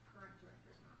 current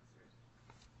directors and officers.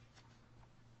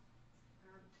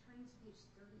 Turning to page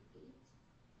 38,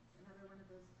 another one of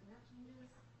those cleanup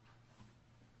changes.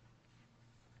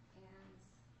 And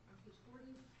on page 40,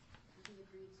 we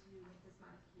agreed to make this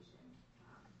modification,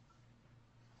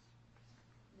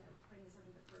 putting this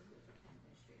under the purview of the plan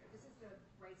administrator. This is the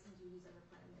rights and duties of the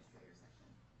plan administrator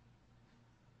section.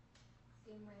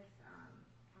 Same with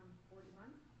on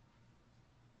 41.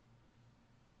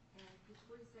 And page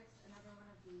 46, another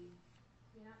one of the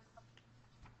cleanups.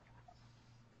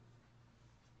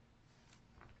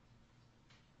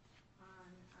 On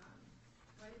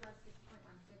right above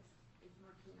 6.16 is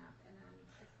more cleanup, and then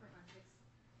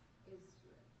 6.16 is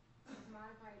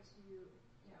modified to,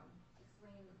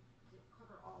 explain, to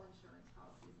cover all insurance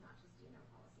policies, not just D&O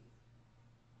policies.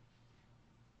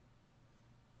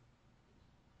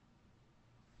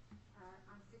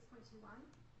 On 6.21,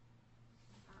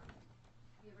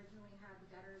 we originally had the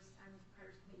debtors and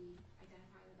creditors committee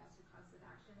identifying the best causes of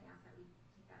action. They asked that we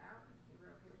take that out, and we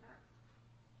were okay with that.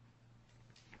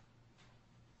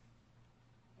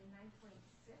 In 9.6,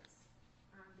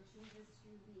 the changes to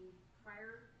the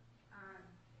prior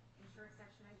insurance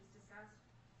section I just discussed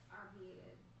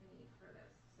obviated the need for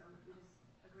this, so we just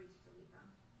agreed to delete them.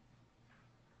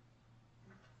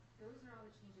 And those are all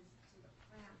the changes to the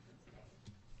plan from today.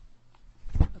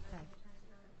 Okay.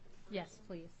 Yes,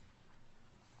 please.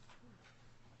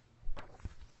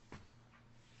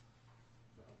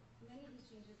 So many of these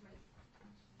changes might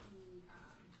be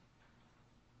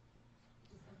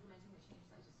just implementing the changes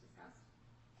I just discussed.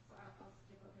 So I'll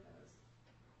skip over those.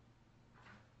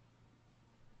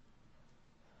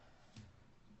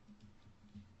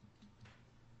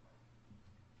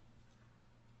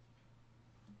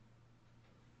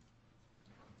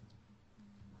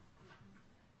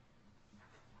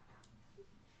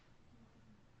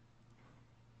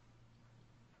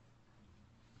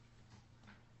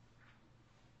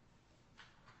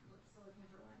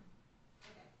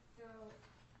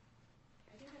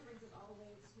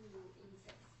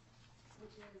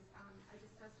 which is, I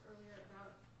discussed earlier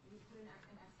about, we put an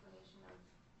explanation of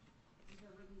the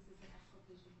releases and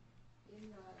exculpation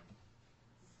in the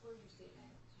disclosure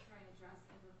statement to try and address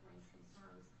Evercoin's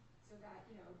concerns so that,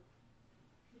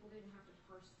 people didn't have to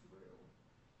parse through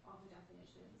all the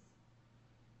definitions.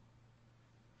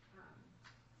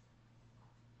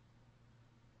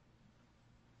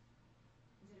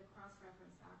 Did a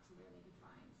cross-reference back to where they could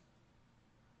find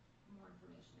more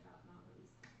information about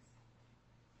non-release claims.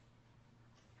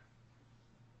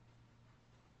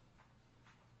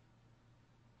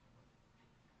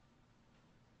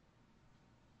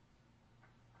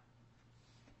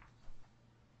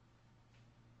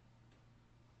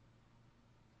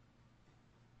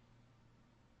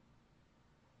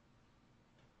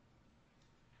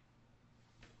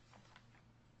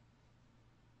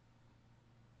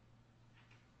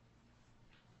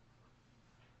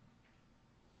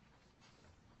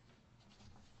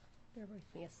 Bear with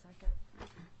me a second.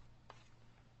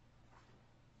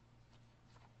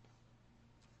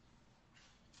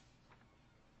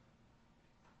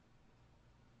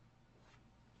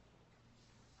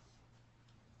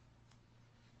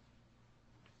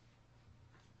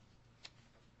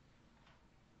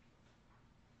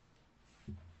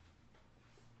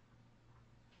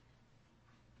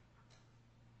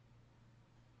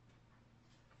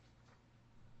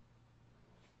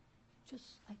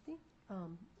 I think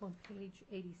on page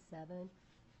 87,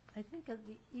 I think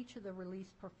each of the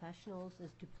release professionals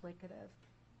is duplicative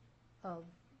of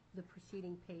the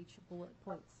preceding page, bullet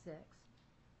point 6.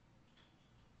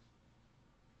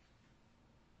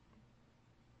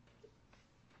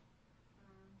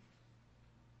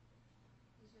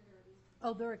 These are the release.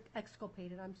 Oh, they're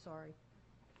exculpated, I'm sorry.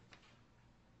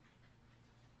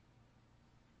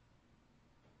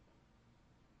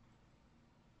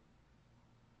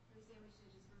 Are you saying we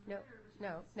should just remove No, it, or would you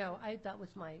no, like to- that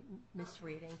was my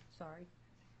misreading, sorry.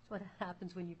 It's what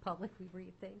happens when you publicly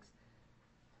read things.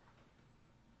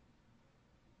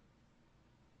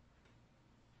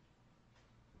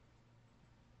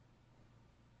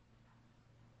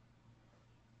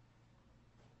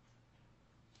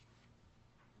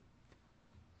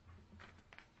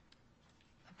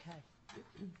 Okay.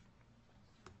 Does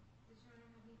your Honor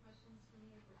have any questions for me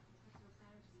with respect to the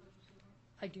plan or disclosure statement?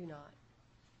 I do not.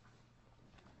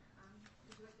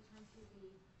 Would you like to turn to the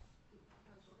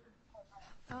proposed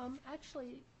order?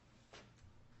 Actually,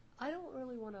 I don't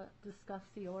really want to discuss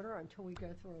the order until we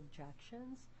go through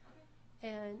objections.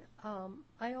 And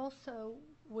I also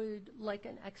would like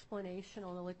an explanation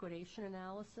on the liquidation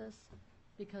analysis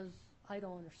because I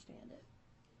don't understand it.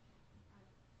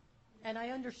 And I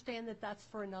understand that that's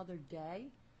for another day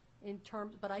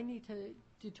but I need to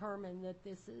determine that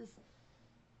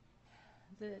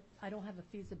that I don't have a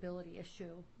feasibility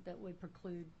issue that would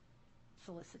preclude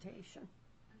solicitation.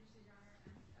 Understood, Your Honor.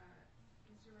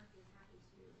 And Mr. Murphy is happy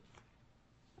to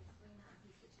explain that.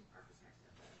 He's the chief architect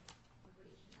of the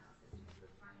liquidation analysis. He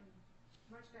would find a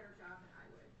much better job than I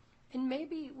would. And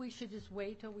maybe we should just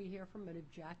wait till we hear from an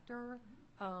objector.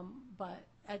 But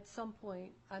at some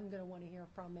point, I'm going to want to hear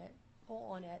from it,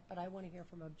 but I want to hear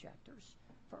from objectors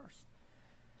first.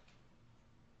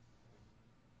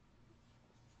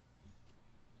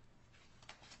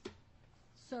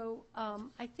 So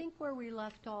I think where we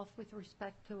left off with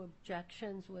respect to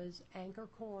objections was Anchor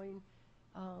Coin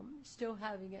still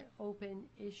having an open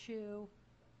issue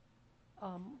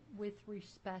with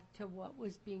respect to what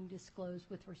was being disclosed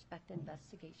with respect to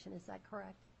investigation. Is that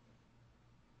correct?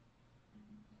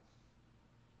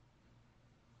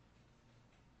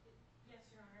 Yes,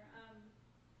 Your Honor.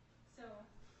 So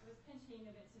I was pinching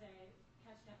a bit today,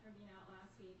 catching up from being out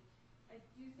last week. I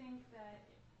do think that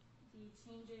the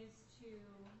changes to,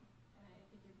 and I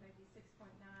think it might be 6.9,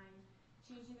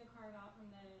 changing the carve-out from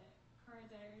the current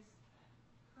directors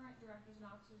and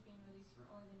officers being released for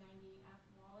only the 98F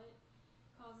wallet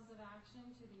causes of action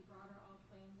to the broader all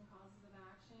claims and causes of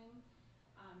action.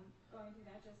 Going through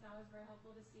that just now is very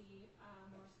helpful to see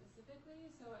more specifically.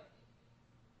 So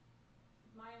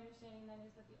my understanding then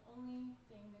is that the only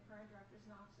thing the current directors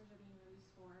and officers are being released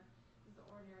for is the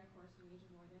ordinary course of wage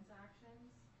avoidance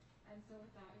actions. And so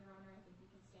with that, Your Honor, I think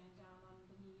we can stand down on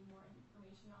the needing more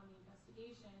information on the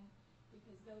investigation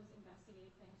because those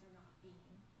investigative claims are not being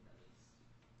released.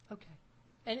 Okay.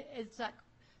 And is that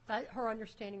her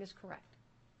understanding is correct?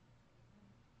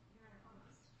 Your Honor,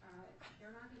 almost.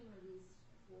 They're not being released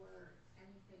for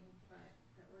anything but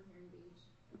the ordinary wage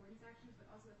avoidance actions, but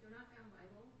also if they're not found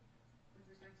liable with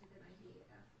respect to the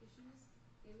 98F issues,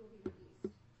 they will be released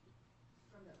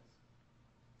from those.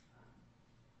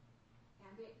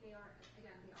 And they are,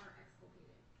 again, they are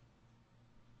exculpated.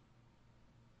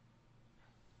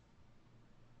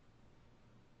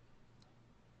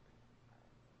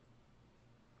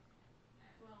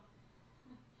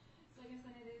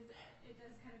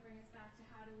 us back to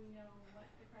how do we know what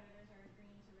the creditors are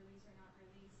agreeing to release or not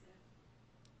release if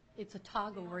It's a they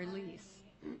toggle don't have release.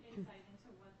 any insight into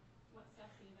what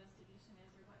steps the investigation is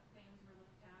or what claims were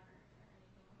looked at or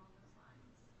anything along those lines.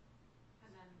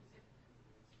 And then if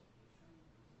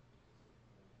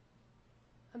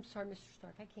I'm sorry, Mr.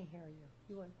 Stark, I can't hear you.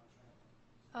 You want?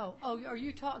 Oh, are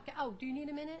you talking? Oh, do you need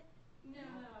a minute? No.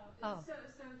 Oh.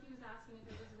 So he was asking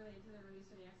if it was related to the release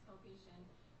or the exculpation.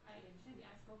 I understand the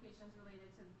exculpation is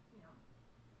related to,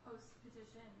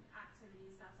 post-petition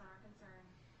activities. That's not our concern.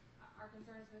 Our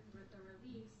concern is with the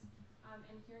release,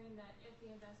 and hearing that if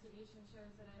the investigation shows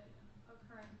that a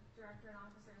current director and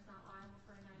officer is not liable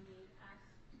for a 98X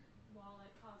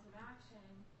wallet cause of action,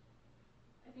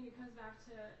 I think it comes back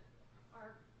to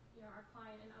our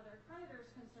client and other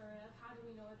creditors' concern of how do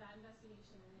we know what that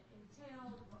investigation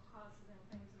entailed, what causes and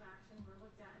claims of action were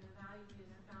looked at and evaluated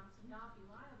and found to not be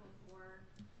liable for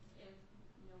if,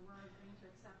 we're agreeing to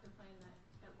accept a claim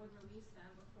that would release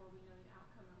them before we know the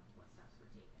outcome of what steps were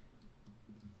taken.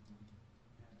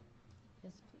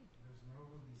 Yes, please. There's no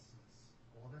releases.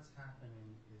 All that's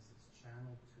happening is it's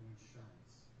channeled to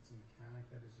insurance. It's a mechanic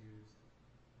that is used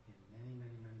in many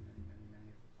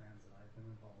of the plans that I've been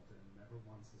involved in. Never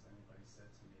once has anybody said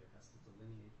to me it has to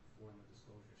delineate before in the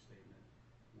disclosure statement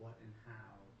what and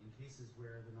how. In cases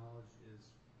where the knowledge is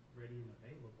ready and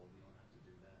available, we don't have to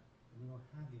do that. And we don't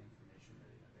have the information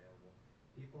ready and available.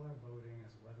 People are voting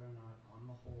as whether or not, on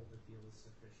the whole, the deal is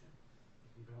sufficient.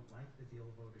 If you don't like the deal,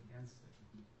 vote against it.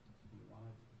 If you want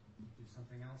to do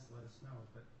something else, let us know.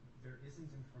 But there isn't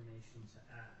information to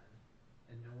add,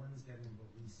 and no one's getting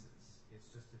releases. It's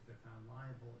just if they're found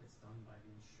liable, it's done by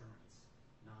the insurance,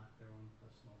 not their own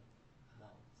personal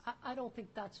wallets. I don't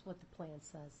think that's what the plan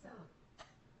says, So, though.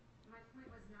 my point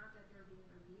was not that they're being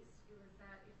released, it was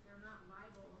that if they're not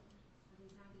liable for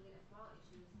these 98 wallet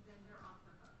issues, then they're off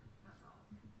the hook, that's all.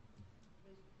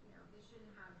 They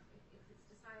shouldn't have, if it's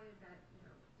decided that,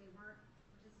 they weren't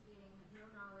participating, had no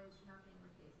knowledge, nothing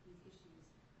with these issues,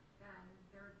 then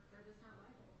they're just not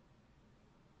liable.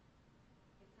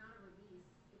 It's not a release,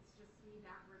 it's just me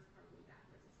backwards, probably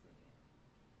backwards explaining it.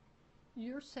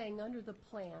 You're saying under the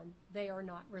plan, they are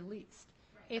not released.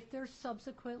 Right. If there's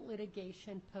subsequent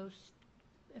litigation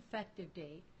post-effective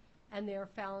date and they are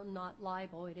found not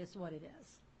liable, it is what it is.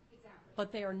 Exactly.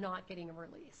 But they are not getting a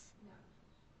release. No.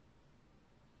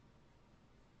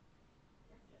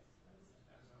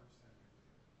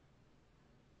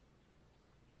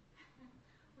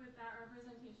 With that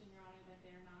representation, Your Honor, that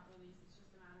they are not released, it's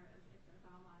just a matter of if they're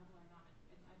found liable or not,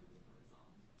 I believe we're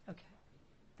resolved. Okay,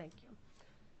 thank you.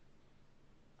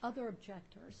 Other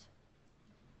objectors?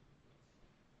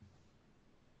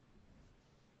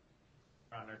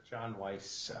 Your Honor, John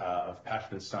Weiss of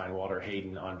Pashmanstein Walter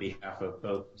Hayden on behalf of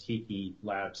both Tiki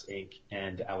Labs, Inc.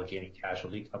 and Allegheny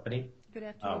Casualty Company. Good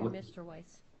afternoon, Mr.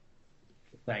 Weiss.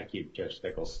 Thank you, Judge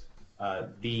Nichols.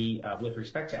 With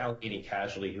respect to Allegheny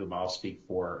Casualty, whom I'll speak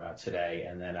for today,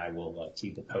 and then I will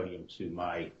cede the podium to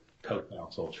my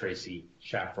co-counsel, Tracy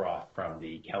Shafroth from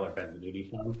the Keller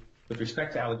Benvenuti Fund. With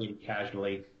respect to Allegheny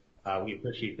Casualty, we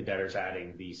appreciate the debtors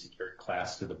adding the secured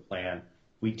class to the plan.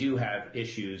 We do have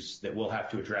issues that we'll have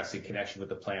to address in connection with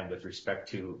the plan with respect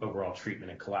to overall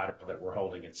treatment and collateral that we're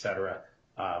holding, et cetera.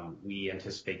 We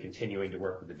anticipate continuing to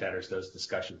work with the debtors. Those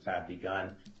discussions have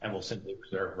begun, and we'll simply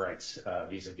reserve rights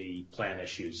vis-a-vis plan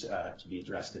issues to be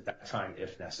addressed at that time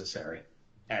if necessary.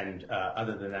 And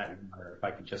other than that, if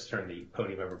I could just turn the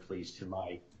podium over, please, to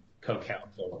my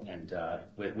co-counsel, and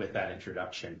with that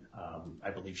introduction, I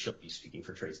believe she'll be speaking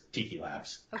for Tiki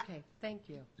Labs. Okay, thank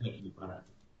you. Thank you, Your Honor.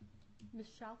 Ms.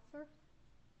 Schauffer?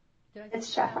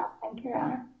 It's Shafroth, thank you, Your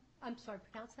Honor. I'm sorry,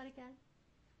 pronounce that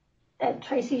again?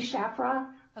 Tracy Shafroth.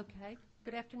 Okay,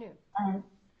 good afternoon.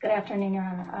 Good afternoon, Your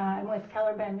Honor. I'm with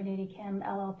Keller Benvenuti Kim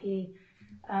LLP.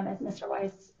 As Mr.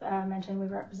 Weiss mentioned, we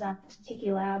represent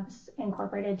Tiki Labs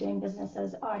Incorporated, doing business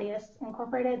as Audius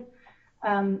Incorporated.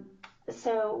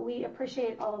 So we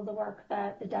appreciate all of the work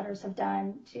that the debtors have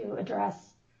done to address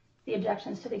the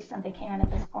objections to the extent they can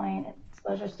at this point in the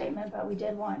disclosure statement, but we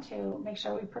did want to make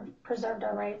sure we preserved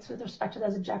our rights with respect to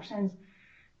those objections.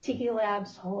 Tiki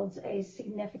Labs holds a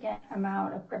significant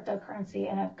amount of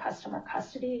cryptocurrency in a customer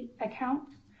custody account.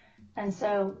 And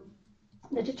so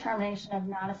the determination of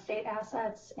non-estate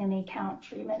assets and the account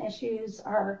treatment issues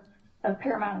are of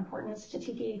paramount importance to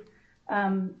Tiki.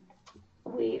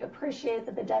 We appreciate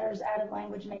that the debtors added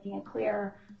language making it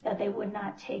clear that they would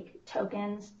not take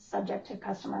tokens subject to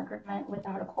customer agreement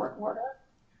without a court order.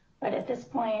 But at this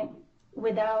point,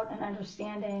 without an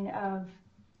understanding of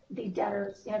the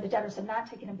debtors, the debtors have not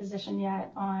taken a position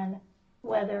yet on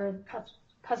whether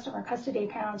customer custody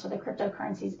accounts or the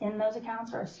cryptocurrencies in those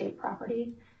accounts are state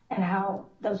property and how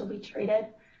those will be treated.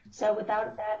 So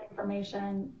without that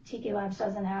information, Tiki Labs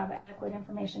doesn't have adequate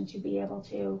information to be able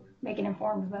to make an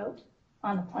informed vote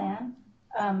on the plan.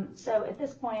 So at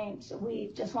this point,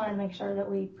 we just want to make sure that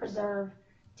we preserve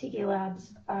Tiki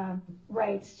Labs'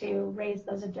 rights to raise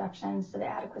those objections to the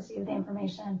adequacy of the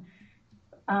information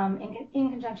in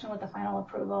conjunction with the final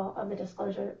approval of the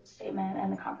disclosure statement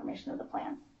and the confirmation of the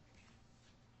plan.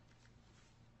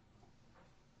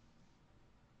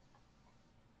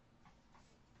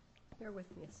 Bear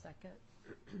with me a second.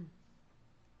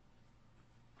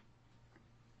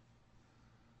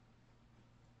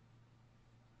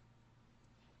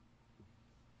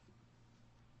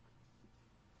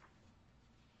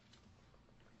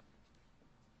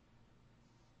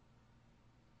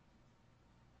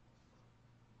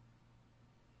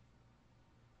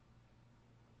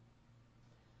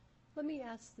 Let me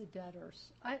ask the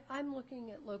debtors. I'm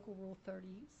looking at Local Rule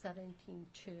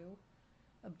 3017-2.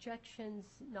 Objections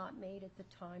not made at the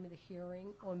time of the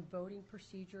hearing on voting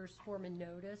procedures, form a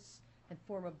notice, and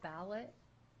form a ballot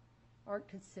aren't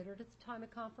considered at the time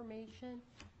of confirmation.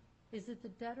 Is it the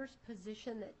debtor's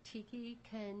position that Tiki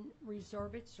can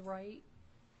reserve its right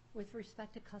with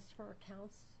respect to customer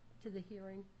accounts to the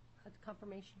hearing, at the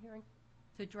confirmation hearing,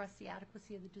 to address the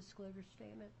adequacy of the disclosure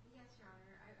statement? Yes, Your Honor.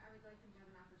 I would like them to have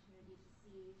an opportunity to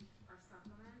see our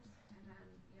supplement, and then,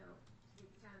 to the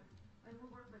extent, and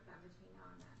we'll work with them between now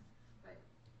and then, but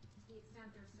to the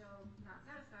extent they're still not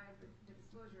satisfied with the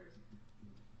disclosures,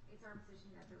 it's our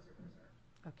position that those are preserved.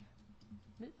 Okay.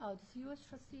 Does the U.S.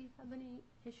 trustee have any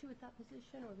issue with that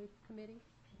position, or the committee?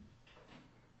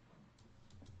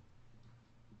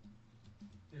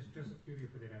 Yes, Joseph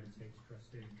Cudia for the United States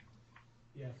trustee.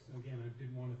 Yes, again, I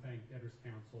did want to thank debtors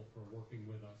counsel for working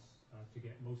with us to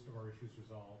get most of our issues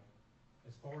resolved.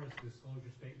 As far as disclosure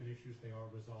statement issues, they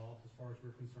are resolved as far as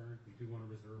we're concerned. We do want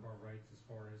to reserve our rights as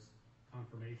far as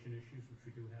confirmation issues, which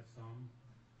we do have some.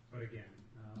 But again,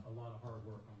 a lot of hard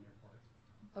work on their part.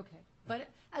 Okay.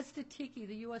 But as to Tiki,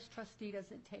 the U.S. trustee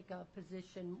doesn't take a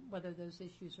position whether those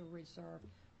issues are reserved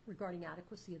regarding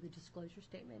adequacy of the disclosure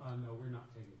statement? No, we're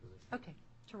not taking a position. Okay.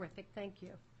 Terrific. Thank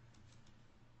you.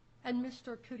 And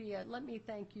Mr. Cudia, let me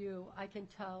thank you. I can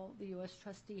tell the U.S.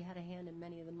 trustee had a hand in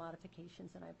many of the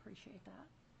modifications, and I appreciate that.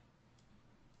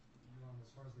 As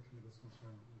far as the committee is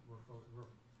concerned, we're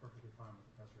perfectly fine with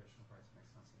the preservation of rights. Makes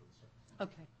sense under the circumstances.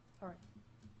 Okay. All right.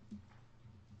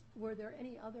 Were there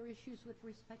any other issues with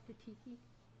respect to Tiki?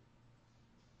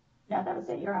 No, that was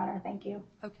it, Your Honor. Thank you.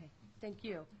 Okay. Thank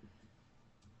you.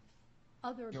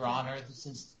 Your Honor, this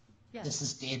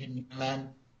is David Newman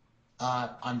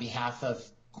on behalf of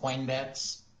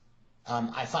Coinbits.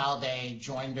 I filed a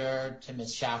joinder to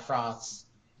Ms. Shafroth's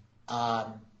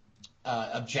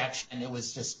objection. It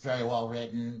was just very well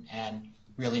written and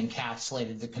really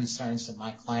encapsulated the concerns that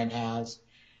my client has.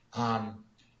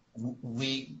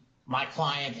 My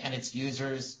client and its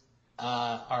users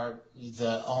are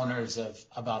the owners of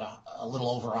about a little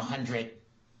over 100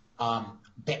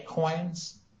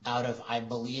 Bitcoins out of, I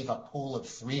believe, a pool of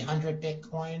 300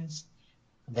 Bitcoins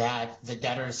that the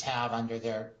debtors have under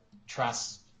their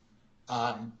trusts,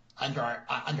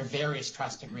 under various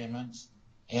trust agreements.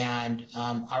 And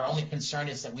our only concern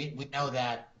is that we know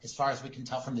that, as far as we can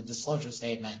tell from the disclosure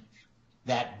statement,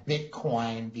 that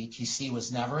Bitcoin, BTC,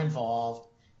 was never involved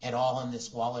at all in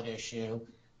this wallet issue.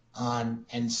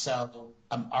 And so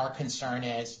our concern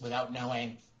is, without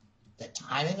knowing the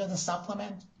timing of the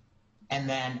supplement, and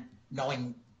then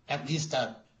knowing at least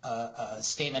a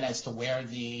statement as to where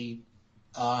the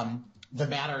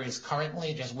matter is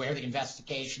currently, just where the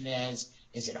investigation is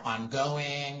it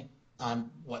ongoing,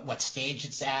 what stage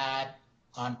it's at.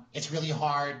 It's really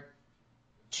hard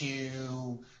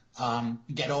to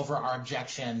get over our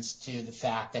objections to the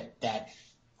fact that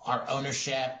our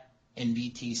ownership in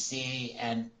BTC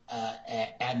and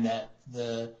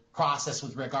the process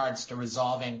with regards to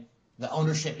resolving the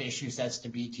ownership issues as to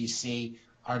BTC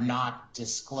are not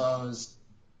disclosed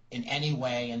in any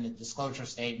way in the disclosure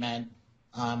statement,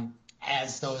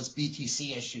 as those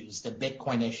BTC issues, the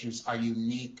Bitcoin issues, are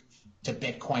unique to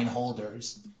Bitcoin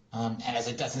holders, as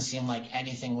it doesn't seem like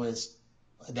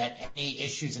that any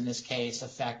issues in this case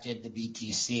affected the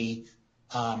BTC,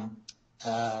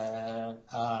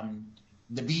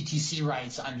 the BTC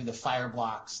rights under the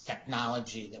Fireblocks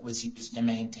technology that was used to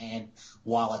maintain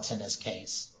wallets in this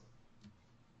case.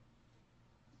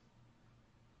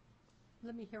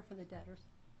 Let me hear from the debtors.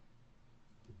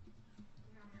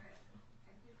 Your Honor,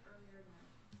 I think earlier in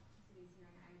today's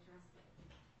hearing I addressed that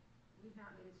we've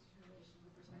not made a determination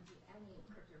with respect to any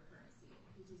cryptocurrency,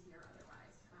 BTC or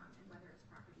otherwise, and whether it's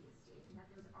property estate, and that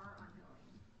those are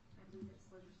ongoing. I believe the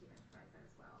disclosure statement provides that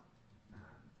as well.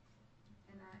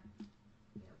 And that,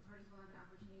 parties will have an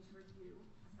opportunity to review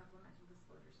a supplemental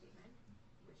disclosure statement,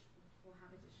 which will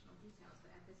have additional details,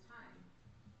 but at this time,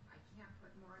 I can't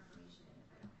put more information in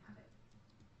if I don't have it.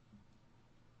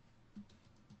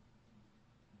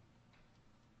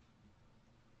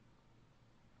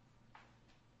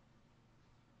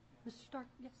 Mr. Stark,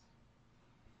 yes?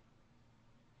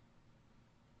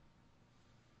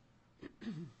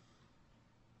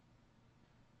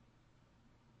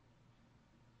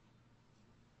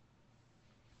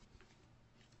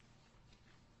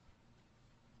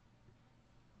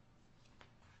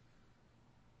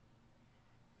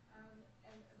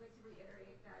 And I'd like to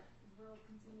reiterate that we'll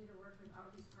continue to work with all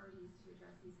these parties to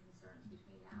address these concerns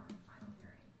between now and the final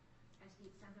hearing. And to the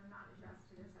extent they're not addressed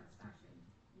to their satisfaction,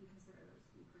 we consider those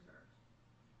to be preserved.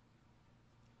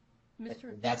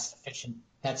 That's sufficient.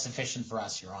 That's sufficient for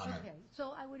us, Your Honor. Okay,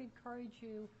 so I would encourage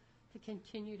you to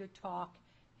continue to talk,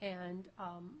 and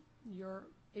your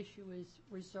issue is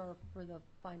reserved for the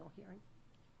final hearing.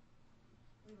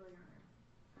 We will, Your Honor.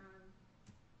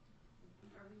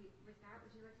 Are we, with that,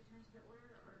 would you like to turn to the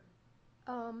order, or?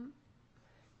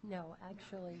 No,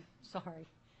 actually, sorry.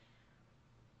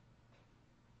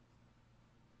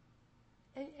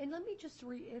 And let me just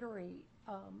reiterate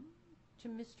to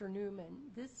Mr.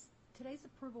 Newman, today's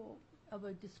approval of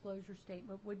a disclosure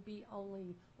statement would be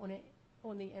only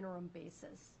on the interim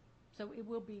basis. So it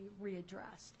will be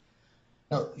readdressed.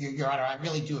 No, Your Honor, I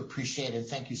really do appreciate it.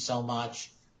 Thank you so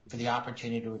much for the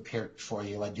opportunity to appear before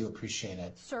you. I do appreciate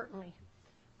it. Certainly.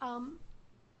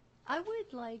 I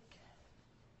would like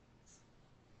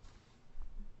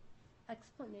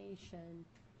explanation.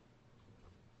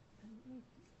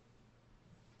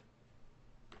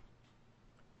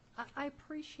 I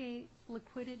appreciate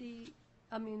liquidity.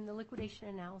 I mean, the liquidation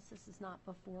analysis is not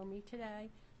before me today,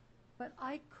 but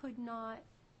I could not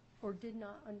or did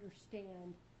not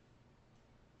understand,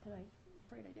 and I'm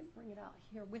afraid I didn't bring it out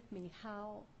here with me,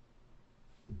 how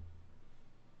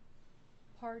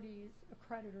parties,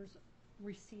 creditors,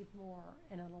 receive more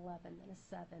in an 11 than a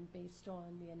 7 based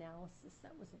on the analysis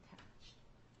that was attached.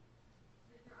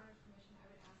 With Your Honor's permission, I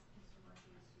would ask Mr.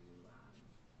 Murphy to come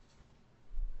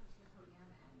to the podium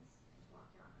and walk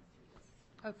Your Honor through this.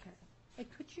 Okay. And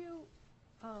could you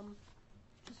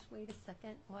just wait a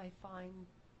second while I find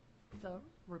the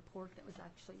report that was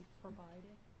actually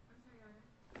provided? I'm sorry, Your Honor.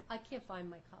 I can't find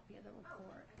my copy of the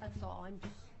report. That's all. I'm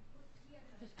just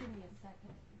give me a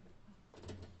second.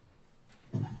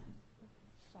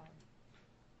 Sorry.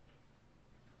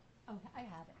 Oh, I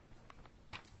have it.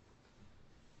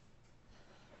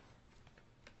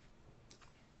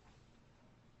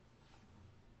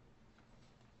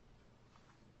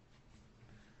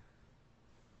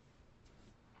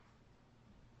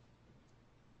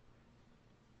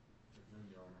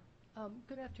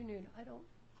 Good afternoon. I don't,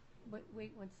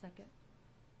 wait 1 second.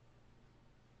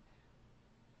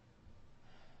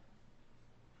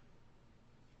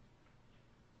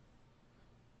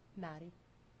 Maddie,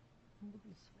 I'm going to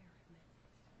swear him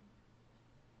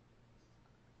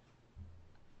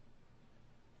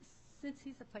in. Since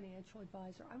he's a financial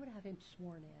advisor, I'm going to have him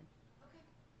sworn in. Okay.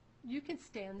 You can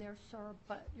stand there, sir,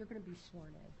 but you're going to be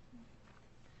sworn in.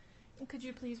 And could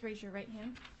you please raise your right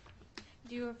hand?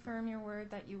 Do you affirm your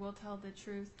word that you will tell the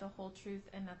truth, the whole truth,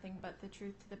 and nothing but the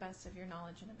truth to the best of your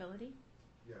knowledge and ability?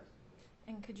 Yes.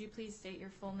 And could you please state your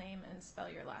full name and spell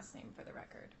your last name for the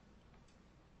record?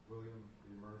 William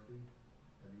B. Murphy,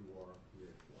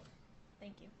 M-U-R-P-H-Y.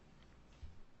 Thank you.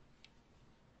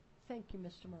 Thank you,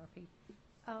 Mr. Murphy.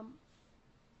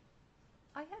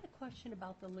 I had a question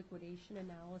about the liquidation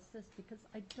analysis because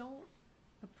I don't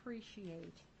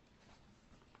appreciate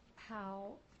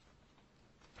how,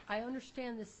 I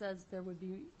understand this says there would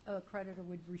be, a creditor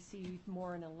would receive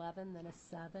more in 11 than a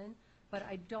 7, but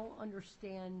I don't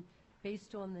understand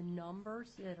based on the numbers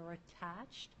that are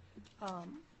attached.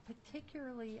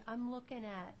 Particularly, I'm looking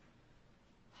at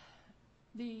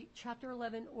the Chapter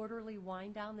 11 orderly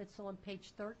wind down that's on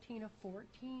page 13 of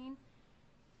 14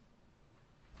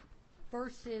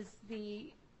 versus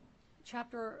the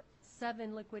Chapter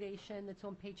 7 liquidation that's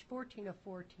on page 14 of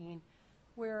 14,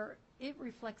 where it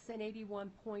reflects an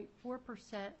 81.4%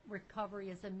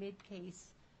 recovery as a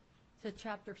mid-case to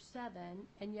Chapter 7,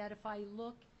 and yet if I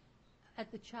look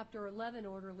at the Chapter 11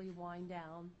 orderly wind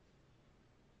down,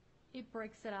 it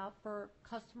breaks it out for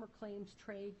customer claims,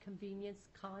 trade, convenience,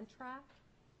 contract,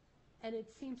 and it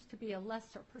seems to be a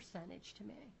lesser percentage to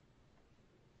me.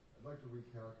 I'd like to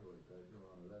recalculate that, Your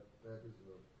Honor.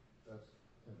 That's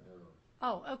an error.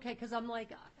 Oh, okay, because I'm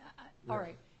like, all Yes.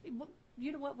 right.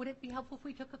 You know what, would it be helpful if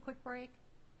we took a quick break?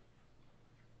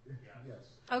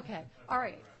 Yes. Okay, all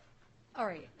right. All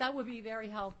right, that would be very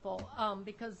helpful,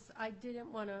 because I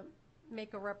didn't want to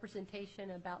make a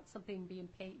representation about something being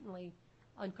patently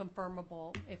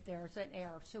unconfirmable if there's an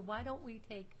error. So why don't we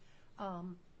take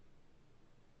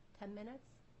 10 minutes?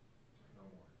 No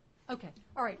more. Okay,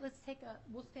 all right,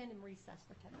 we'll stand in recess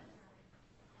for 10 minutes.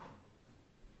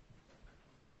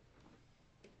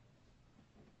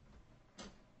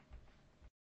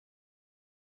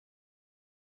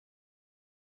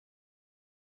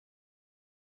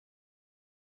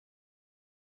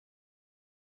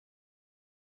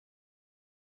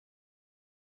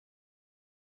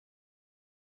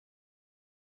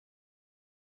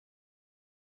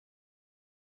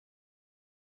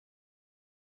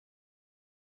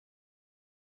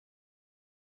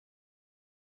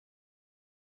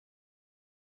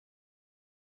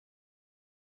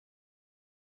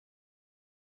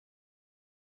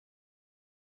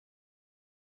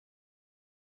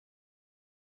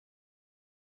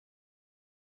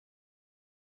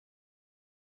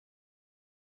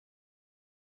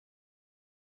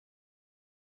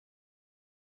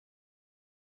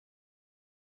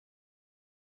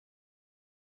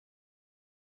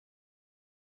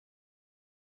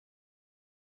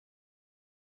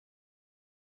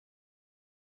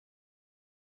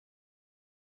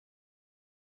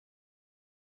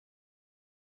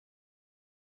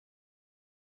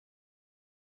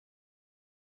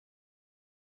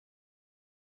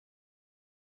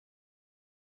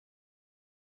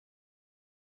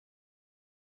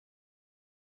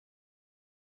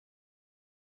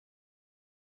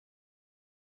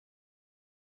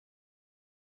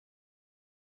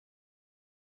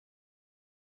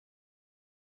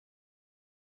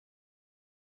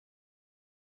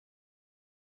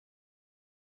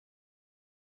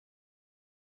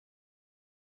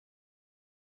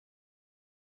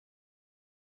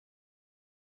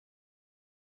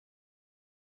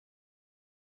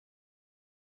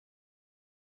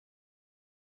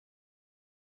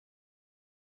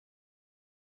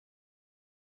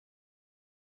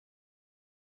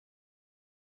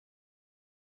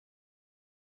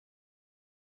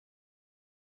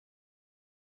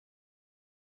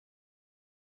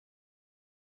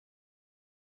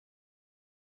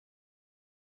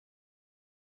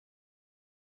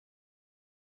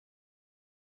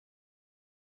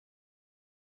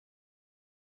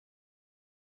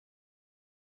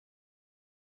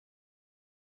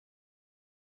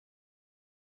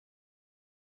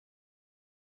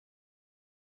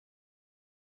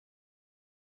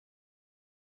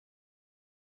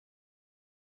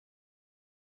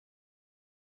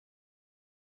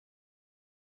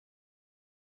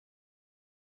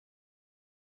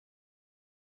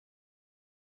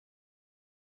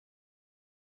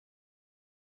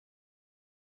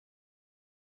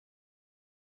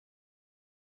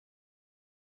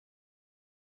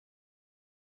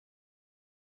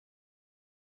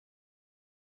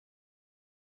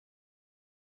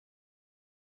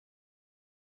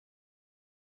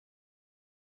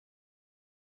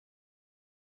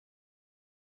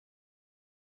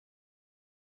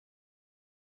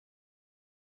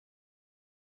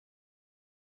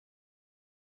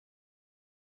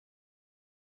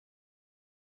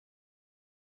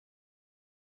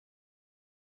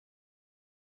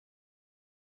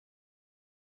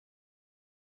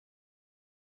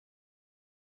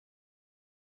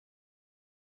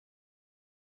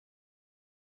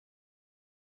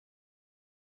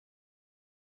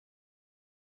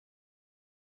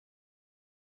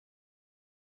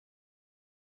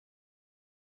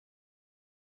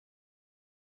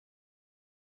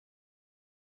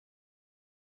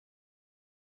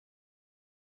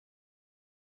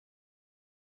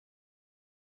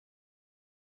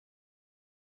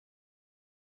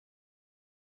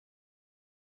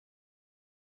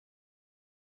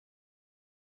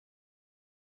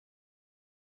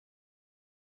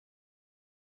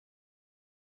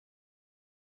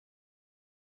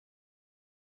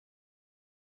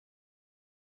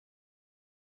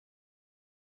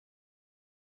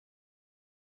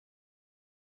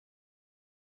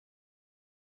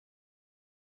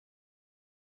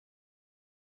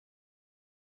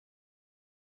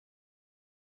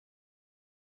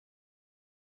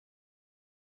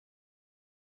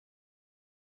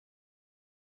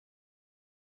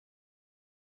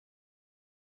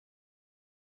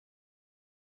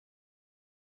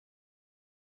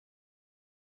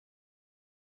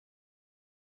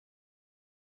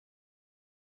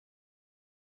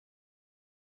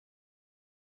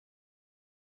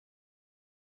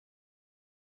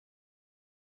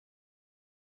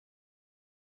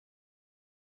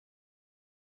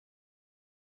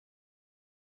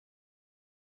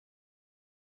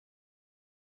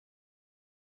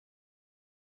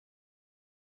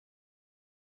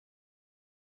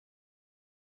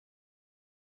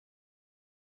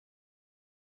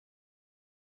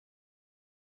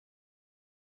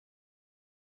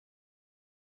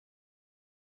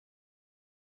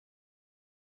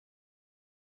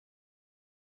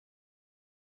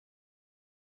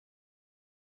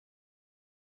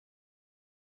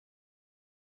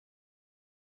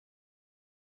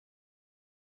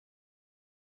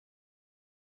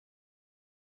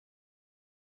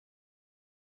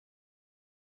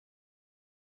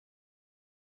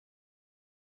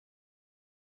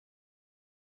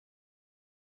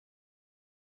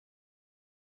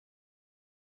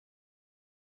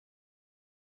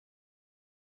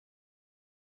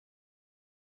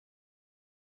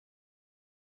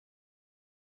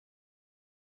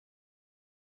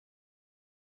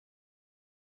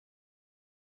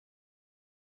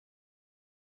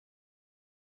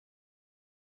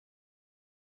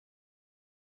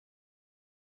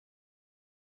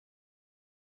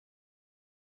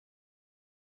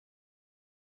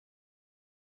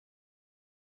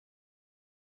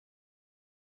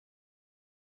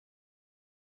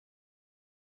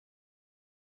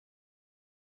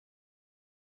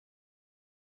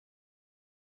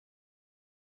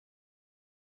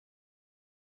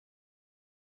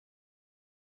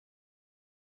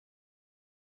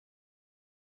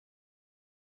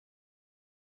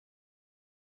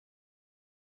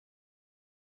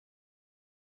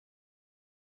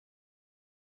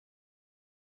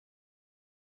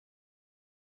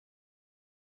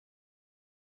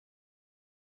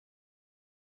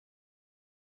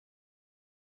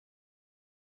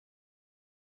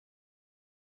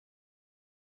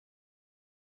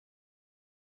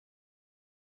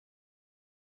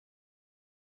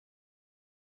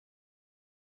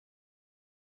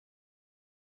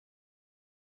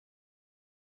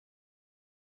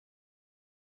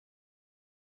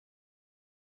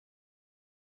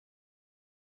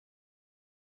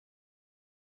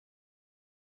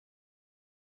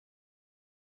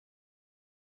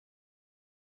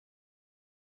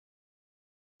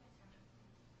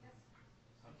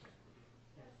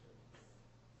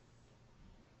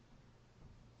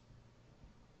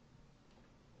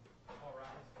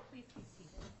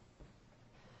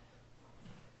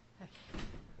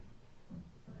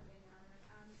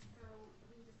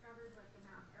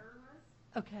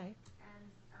 Okay, And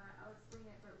I'll explain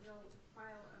it, but we'll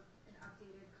file an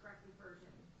updated, corrected version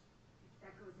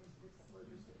that goes into the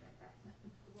disclosure statement that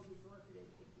will be solicited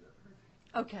if you approve it.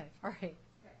 okay, all right.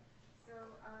 Okay, so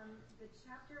the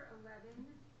Chapter 11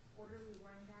 orderly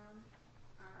wind down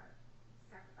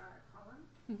column,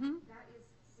 Mm-hmm. that is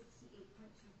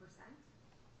 68.2%.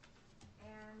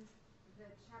 And the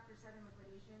Chapter 7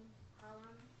 liquidation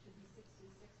column should be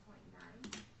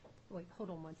 66.9. Wait,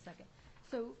 hold on one second.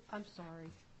 So, I'm sorry.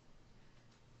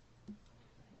 I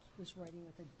was writing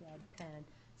with a dead pen.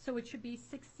 So it should be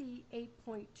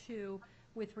 68.2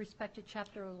 with respect to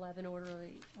Chapter 11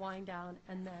 orderly wind down,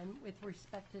 and then with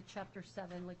respect to Chapter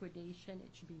 7 liquidation, it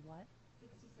should be what? 66.9.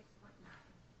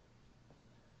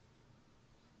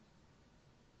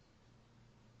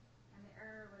 And the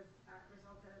error was a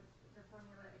result of the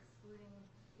formula excluding,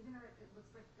 even though it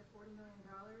looks like the $40 million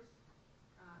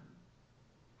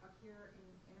up here in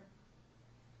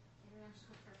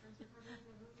international preference recoveries,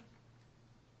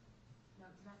 no,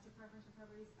 domestic preference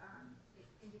recoveries, it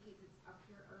indicates it's up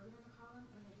here early in the column.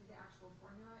 When they did the actual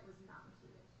formula, it was not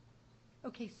included.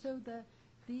 Okay, so the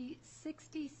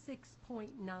 66.9,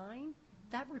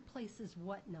 that replaces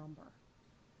what number?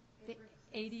 The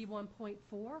 81.4?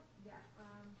 Yeah,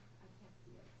 I can't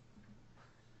see it.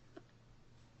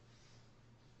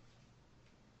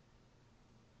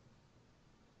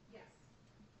 Yes.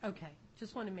 Okay,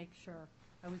 just want to make sure.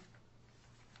 I was,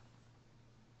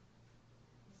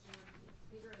 Mr. Murphy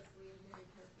vigorously and very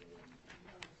carefully and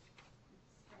well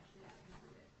sketched it out and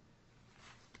drew it.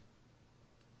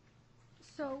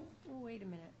 so, wait a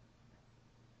minute.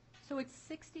 So it's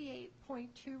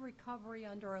 68.2 recovery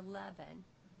under 11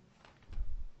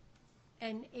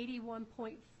 and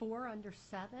 81.4 under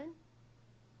 7?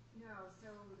 No, so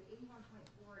the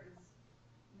 81.4 is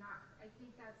not, I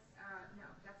think that's, no,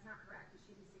 that's not correct. It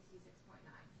should be 66.9.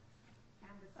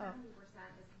 And the 70%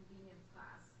 is convenience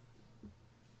class in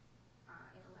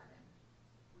 11,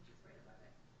 which is right above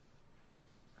it.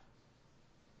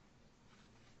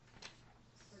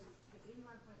 So the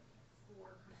 81.4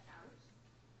 comes out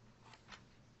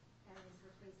and is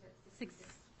replaced at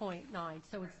 66. 6.9,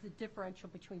 so it's the differential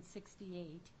between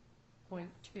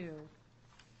 68.2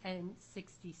 and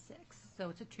 66, so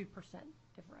it's a 2%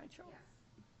 differential. Yes.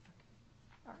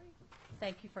 All right,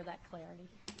 thank you for that clarity.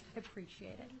 I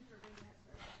appreciate it. Thank you for bringing that to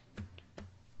our attention.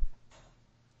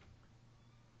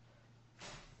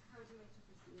 How would you like to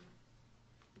proceed?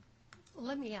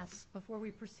 Let me ask, before we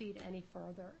proceed any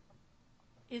further,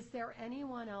 is there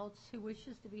anyone else who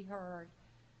wishes to be heard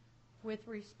with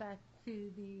respect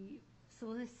to the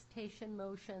solicitation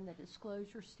motion, the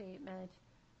disclosure statement,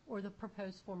 or the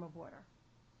proposed form of order?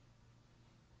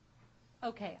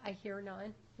 Okay, I hear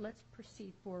none. Let's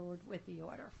proceed forward with the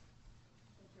order.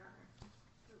 Thank you, Your Honor.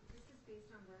 So this is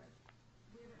based on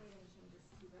we haven't made any changes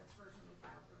to the version we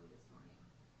filed early this morning.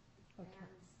 Okay. And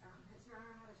has Your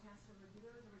Honor had a chance to review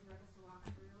those, or would you like us to walk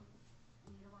through?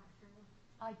 Need to walk through?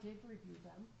 I did review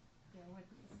them. Bear with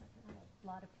me a second. I have a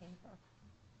lot of paper.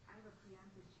 I have a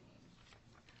preemptive change.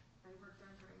 I worked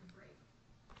on during the break.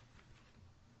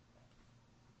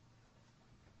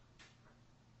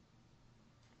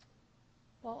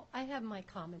 Well, I have my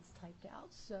comments typed out,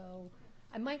 so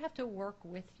I might have to work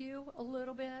with you a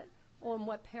little bit on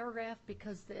what paragraph,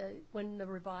 because when the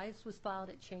revised was filed,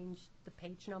 it changed the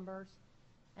page numbers,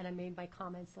 and I made my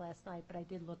comments last night, but I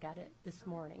did look at it this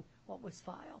morning, what was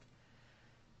filed.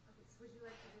 Okay, so would you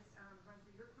like to just run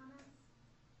through your comments?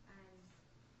 And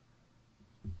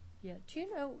Yeah, do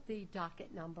you know the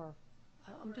docket number?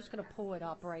 I'm just going to pull it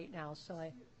up right now, so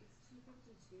I... it's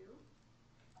 252,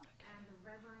 and the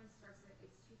red line starts at,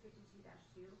 it's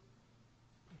 252-2. Okay.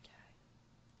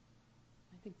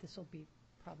 I think this will be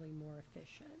probably more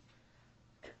efficient.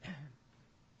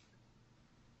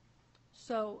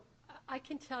 So I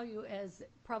can tell you as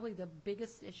probably the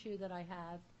biggest issue that I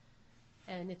have,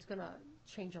 and it's going to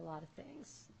change a lot of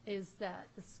things, is that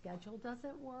the schedule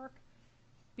doesn't work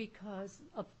because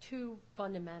of two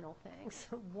fundamental things.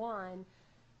 One,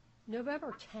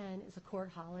 November 10 is a court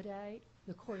holiday.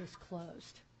 The court is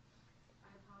closed. I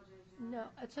apologize, Your Honor. No,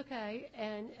 it's okay.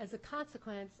 And as a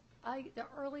consequence, the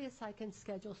earliest I can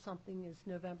schedule something is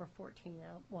November 14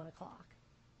 at 1 o'clock.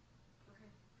 Okay.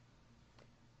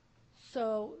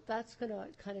 So that's going to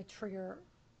kind of trigger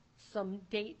some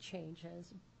date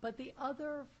changes. But the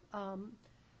other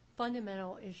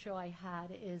fundamental issue I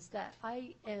had is that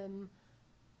I'm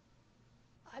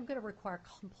going to require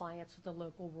compliance with the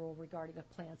local rule regarding a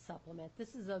plan supplement.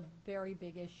 This is a very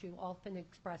big issue, often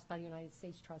expressed by the United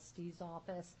States Trustee's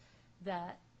Office,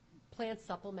 that plan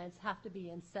supplements have to be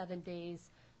in 7 days,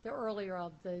 the earlier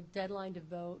of the deadline to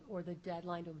vote or the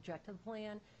deadline to object to the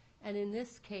plan. And in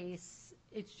this case,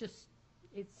 it's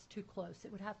too close.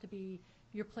 It would have to be,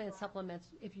 your plan supplements,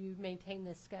 if you maintain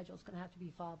this schedule, it's going to have to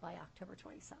be filed by October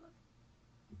 27th.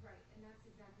 Right, and that's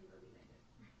exactly where we landed.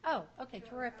 Oh, okay, So,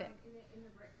 terrific. During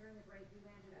the break, we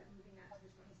landed at moving that to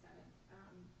the 27th.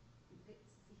 The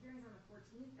hearing's on the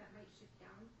 14th, that might shift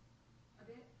down a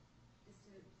bit, just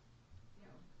to,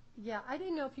 Yeah, I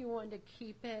didn't know if you wanted to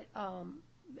keep it,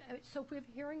 so if we have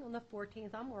a hearing on the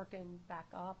 14th, I'm working back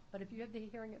up, but if you have the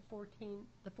hearing at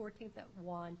the 14th at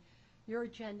 1, your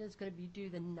agenda is going to be due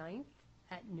the 9th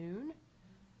at noon.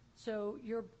 So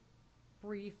your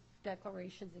brief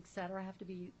declarations, et cetera, have to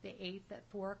be the 8th at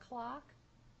 4 o'clock.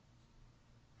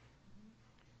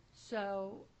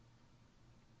 So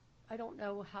I don't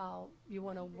know how you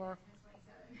want to work.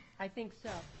 10/27. I think so.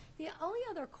 The only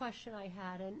other question I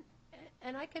had,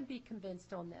 and I can be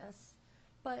convinced on this,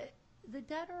 but the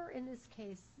debtor in this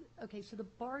case, okay, so the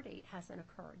bar date hasn't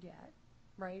occurred yet,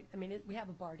 right? I mean, we have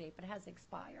a bar date, but it hasn't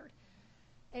expired.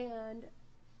 And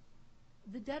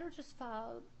the debtor just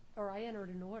filed, or I entered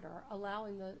an order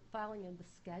allowing the filing of the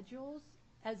schedules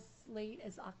as late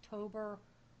as October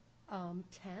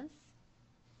 10th. Your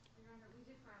Honor, we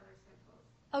did file our schedules.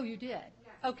 Oh, you did? Yes.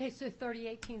 Okay, so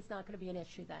 3018 is not going to be an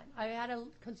issue then. I had a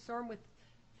concern with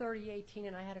 3018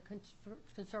 and I had a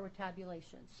concern with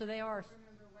tabulation. So they are. I don't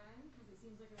remember when, because it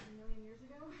seems like it was a million years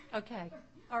ago. Okay.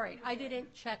 All right. I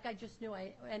didn't check. I just knew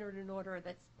I entered an order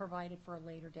that's provided for a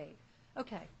later date.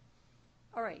 Okay.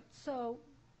 All right. So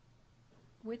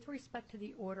with respect to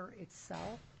the order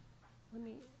itself, I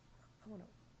want to.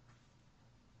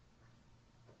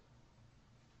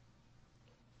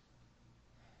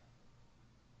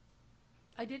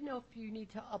 I didn't know if you need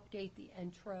to update the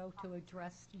intro to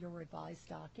address your revised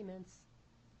documents.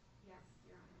 Yes,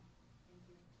 Your Honor. Thank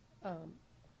you. Let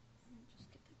me just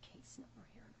get the case number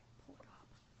here and I can pull it up.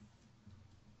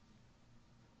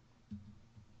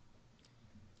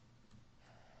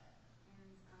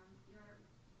 And, Your Honor,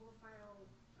 we'll file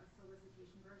a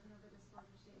solicitation version of the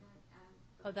disclosure statement and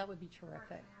Oh, that would be current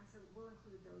terrific. plan, so we'll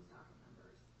include those docket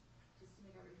numbers, just to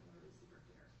make everything really super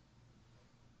clear.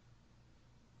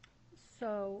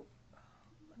 So,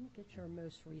 let me get your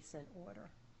most recent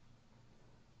order.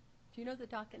 Do you know the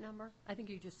docket number? I think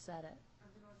you just said it.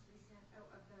 Of the most recent, of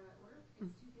the order, it's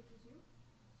 252.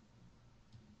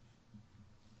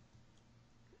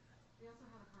 We also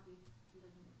have a copy if you'd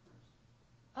like me to furnish.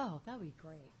 Oh, that would be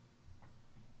great.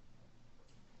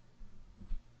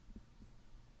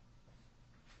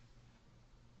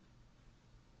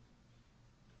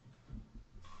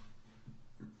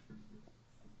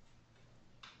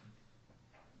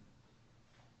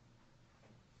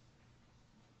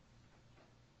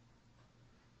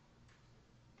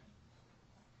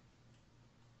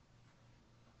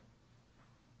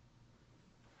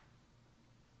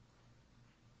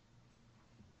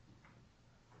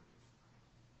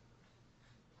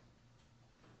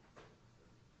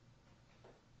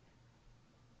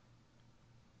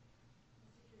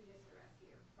 Mr. Trujillo to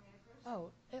rescue. May I approach? Oh,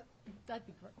 that'd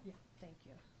be great. Yeah, thank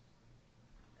you.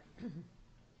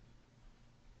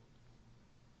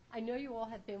 I know you all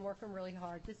have been working really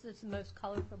hard. This is the most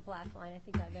colorful black line I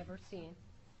think I've ever seen.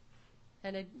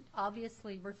 And it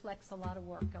obviously reflects a lot of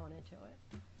work going into it.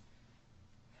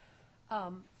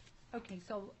 Okay,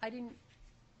 so I didn't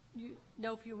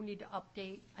know if you need to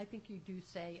update. I think you do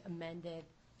say amended,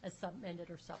 as amended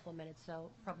or supplemented, so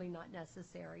probably not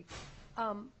necessary.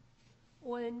 On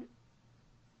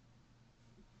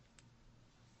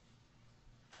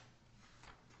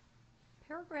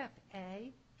paragraph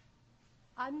A,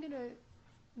 I'm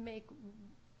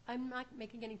not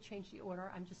making any change to the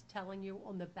order. I'm just telling you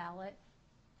on the ballot,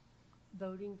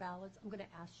 voting ballots, I'm going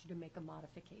to ask you to make a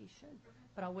modification.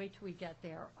 But I'll wait till we get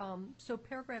there. So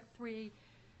paragraph 3,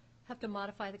 have to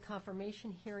modify the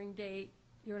confirmation hearing date.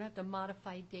 You're going to have to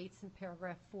modify dates in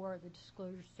paragraph 4 of the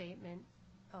disclosure statement,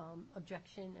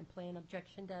 objection and plan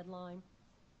objection deadline.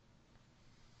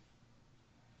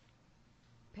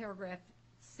 Paragraph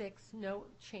 6, no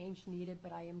change needed,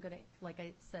 but I am going to, like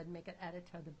I said, make an edit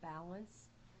to the ballots,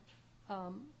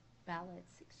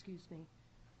 excuse me.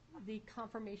 The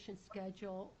confirmation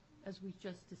schedule, as we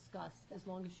just discussed, as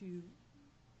long as you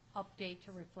update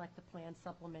to reflect the plan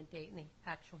supplement date and the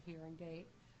actual hearing date.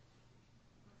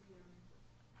 Your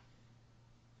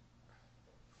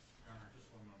Honor,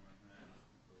 just one moment. May I just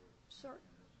concur with Sir.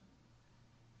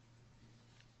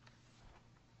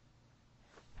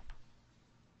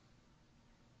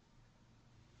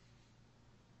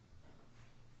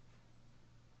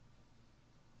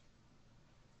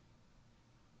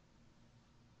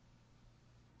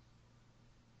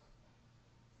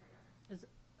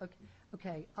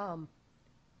 Okay.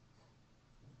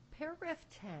 paragraph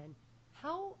 10,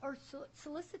 how are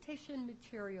solicitation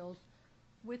materials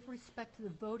with respect to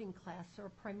the voting class are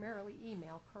primarily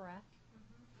email, correct?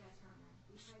 Yes, Your Honor.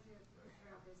 We try to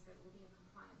throughout this that we'll be in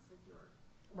compliance with your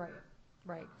Right, order,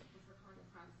 right. which we're calling the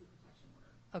privacy protection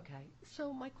order. Okay,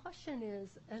 so my question is,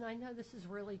 and I know this is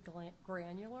really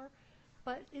granular,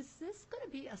 but is this going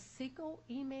to be a single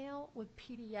email with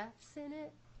PDFs in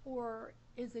it, or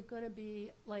is it going to be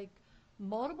like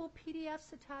multiple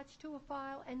PDFs attached to a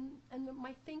file? And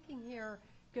my thinking here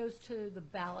goes to the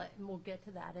ballot, and we'll get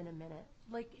to that in a minute.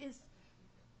 Like, So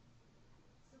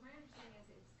my understanding is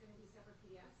it's going to be separate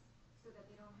PDFs so that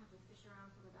they don't have to fish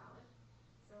around for the ballot.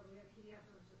 So we have PDF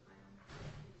of the plan,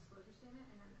 the disclosure statement,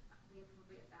 and then the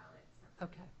appropriate ballot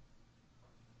separately. okay,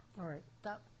 all right,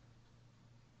 that.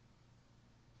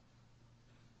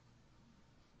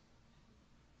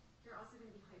 There are also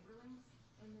going to be hyperlinks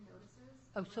in the notices.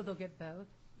 Oh, so they'll get both?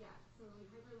 Yeah, so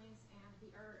hyperlinks, and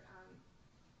we are,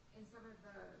 in some of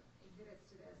the exhibits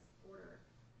to this order,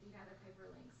 we added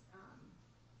hyperlinks,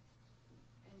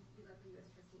 and we let the U.S.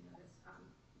 trustee know this.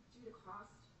 Due to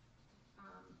cost,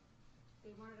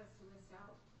 they wanted us to list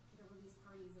out the release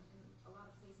parties in a lot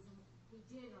of places, and we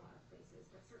did in a lot of places,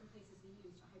 but certain places we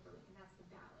used a hyperlink, and that's the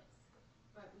ballots.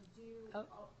 But we do,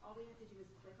 all they have to do is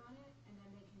click on it, and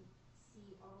then they can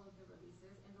see all of the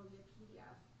releases, and there'll be a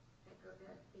PDF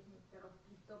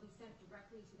they'll be sent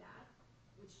directly to that,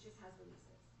 which just has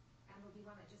releases, and there'll be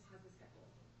one that just has the schedule.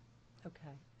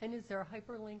 Okay. And is there a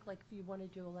hyperlink, like if you want to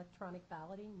do electronic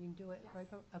balloting, you can do it Yes. right?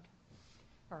 Okay.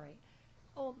 All right.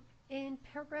 In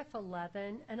paragraph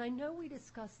 11, and I know we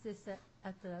discussed this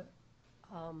at the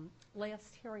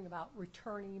last hearing about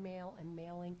return email and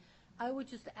mailing, I would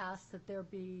just ask that there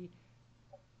be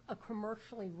a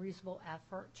commercially reasonable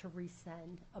effort to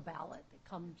resend a ballot that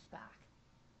comes back.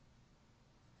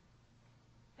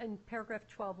 And paragraph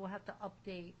 12, we'll have to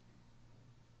update.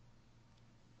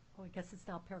 Oh, I guess it's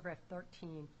now paragraph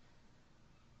 13.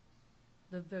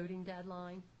 The voting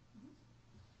deadline.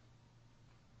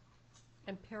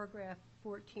 And paragraph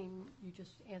 14, you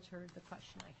just answered the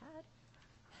question I had.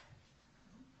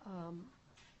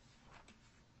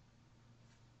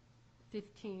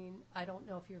 15, I don't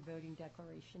know if your voting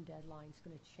declaration deadline is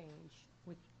going to change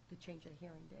with the change of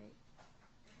hearing date. I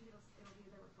think it'll be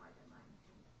the reply deadline.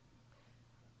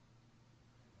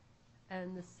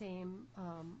 And the same,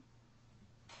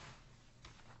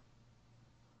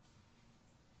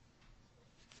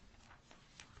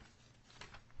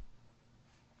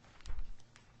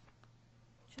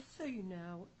 just so you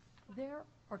know, there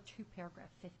are two paragraph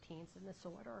 15s in this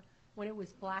order. When it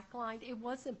was black-lined, it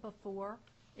wasn't before.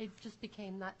 It just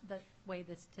became the way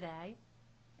this today.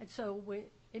 And so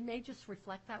it may just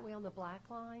reflect that way on the black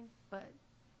line, but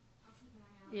I'll keep an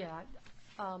eye out.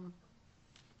 yeah.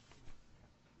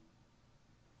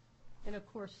 And of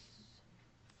course,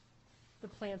 the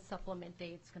plan supplement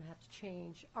date's going to have to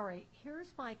change. All right, here's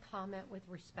my comment with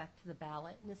respect to the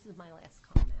ballot, and this is my last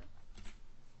comment.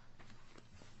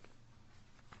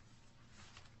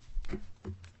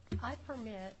 I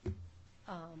permit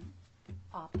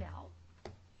opt-out,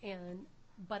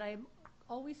 but I'm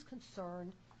always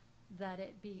concerned that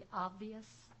it be obvious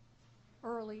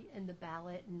early in the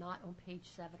ballot, not on page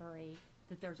 7 or 8,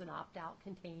 that there's an opt-out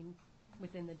contained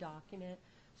within the document.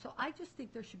 So I just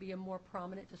think there should be a more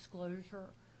prominent disclosure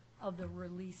of the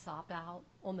release opt-out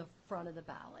on the front of the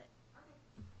ballot.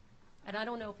 Okay. And I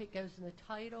don't know if it goes in the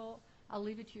title. I'll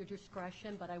leave it to your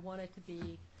discretion, but I want it to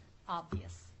be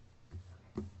obvious.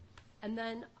 And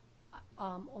then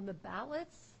on the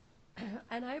ballots,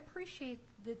 and I appreciate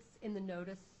that's in the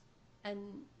notice, and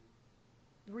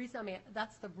the reason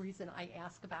that's the reason I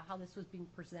ask about how this was being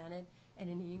presented in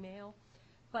an email.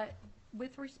 But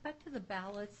with respect to the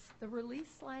ballots, the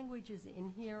release language is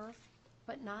in here,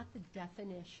 but not the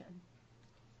definition.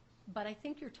 But I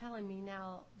think you're telling me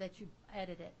now that you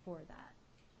edit it for that.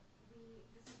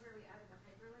 This is where we added the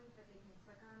hyperlink that they can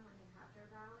click on when they have their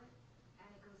ballot, and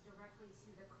it goes directly to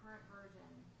the current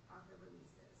version of the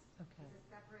releases. Okay. It's a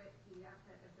separate PDF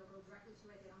that if they'll go directly to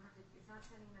it, they don't have to, it's not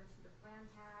sending them to the plan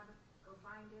tab, go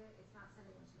find it, it's not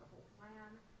sending them to the whole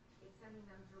plan, it's sending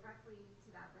them directly to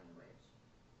that language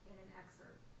in an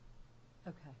excerpt.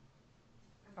 Okay.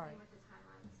 And All same right. with the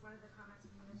timelines. One of the comments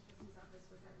from the U.S. Trustee's office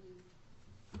was that we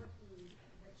put the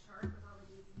chart with all the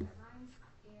dates and deadlines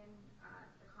in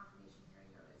the confirmation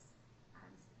hearing notice.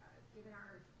 And given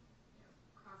our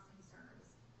cost concerns,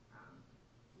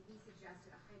 we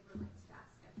suggested a hyperlink to that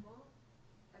schedule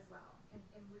as well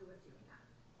in lieu of doing that.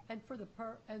 And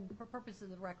for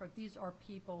purposes of the record, these are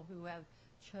people who have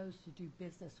chose to do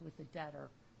business with the debtor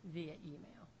via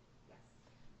email. Yes.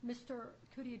 Mr.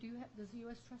 Cudia, does the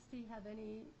U.S. trustee have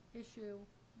any issue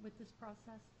with this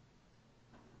process?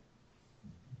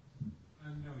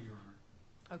 No, Your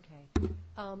Honor. Okay.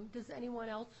 Does anyone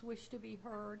else wish to be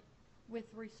heard with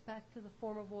respect to the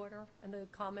form of order and the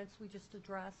comments we just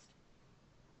addressed?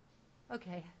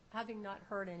 Okay, having not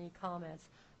heard any comments,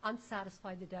 I'm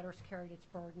satisfied the debtor's carried its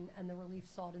burden and the relief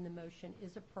sought in the motion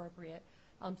is appropriate,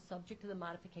 subject to the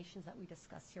modifications that we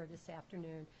discussed here this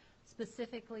afternoon.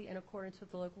 Specifically, in accordance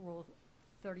with the local rule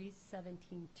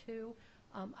 3017-2,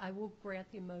 I will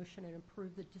grant the motion and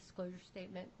approve the disclosure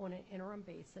statement on an interim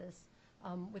basis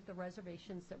with the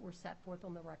reservations that were set forth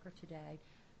on the record today.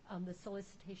 The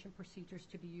solicitation procedures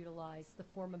to be utilized, the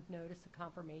form of notice, a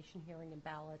confirmation hearing and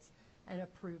ballots, and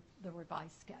approve the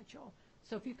revised schedule.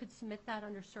 So if you could submit that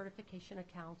under certification of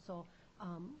council,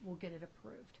 we'll get it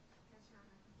approved. Yes, Your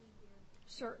Honor. Thank you.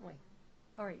 Certainly.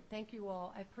 All right, thank you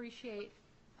all. I appreciate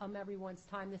everyone's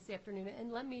time this afternoon.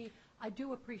 And I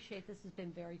do appreciate this has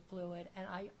been very fluid, and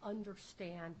I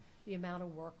understand the amount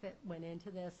of work that went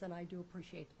into this, and I do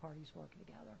appreciate the parties working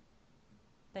together.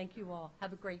 Thank you all.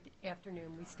 Have a great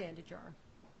afternoon. We stand adjourned.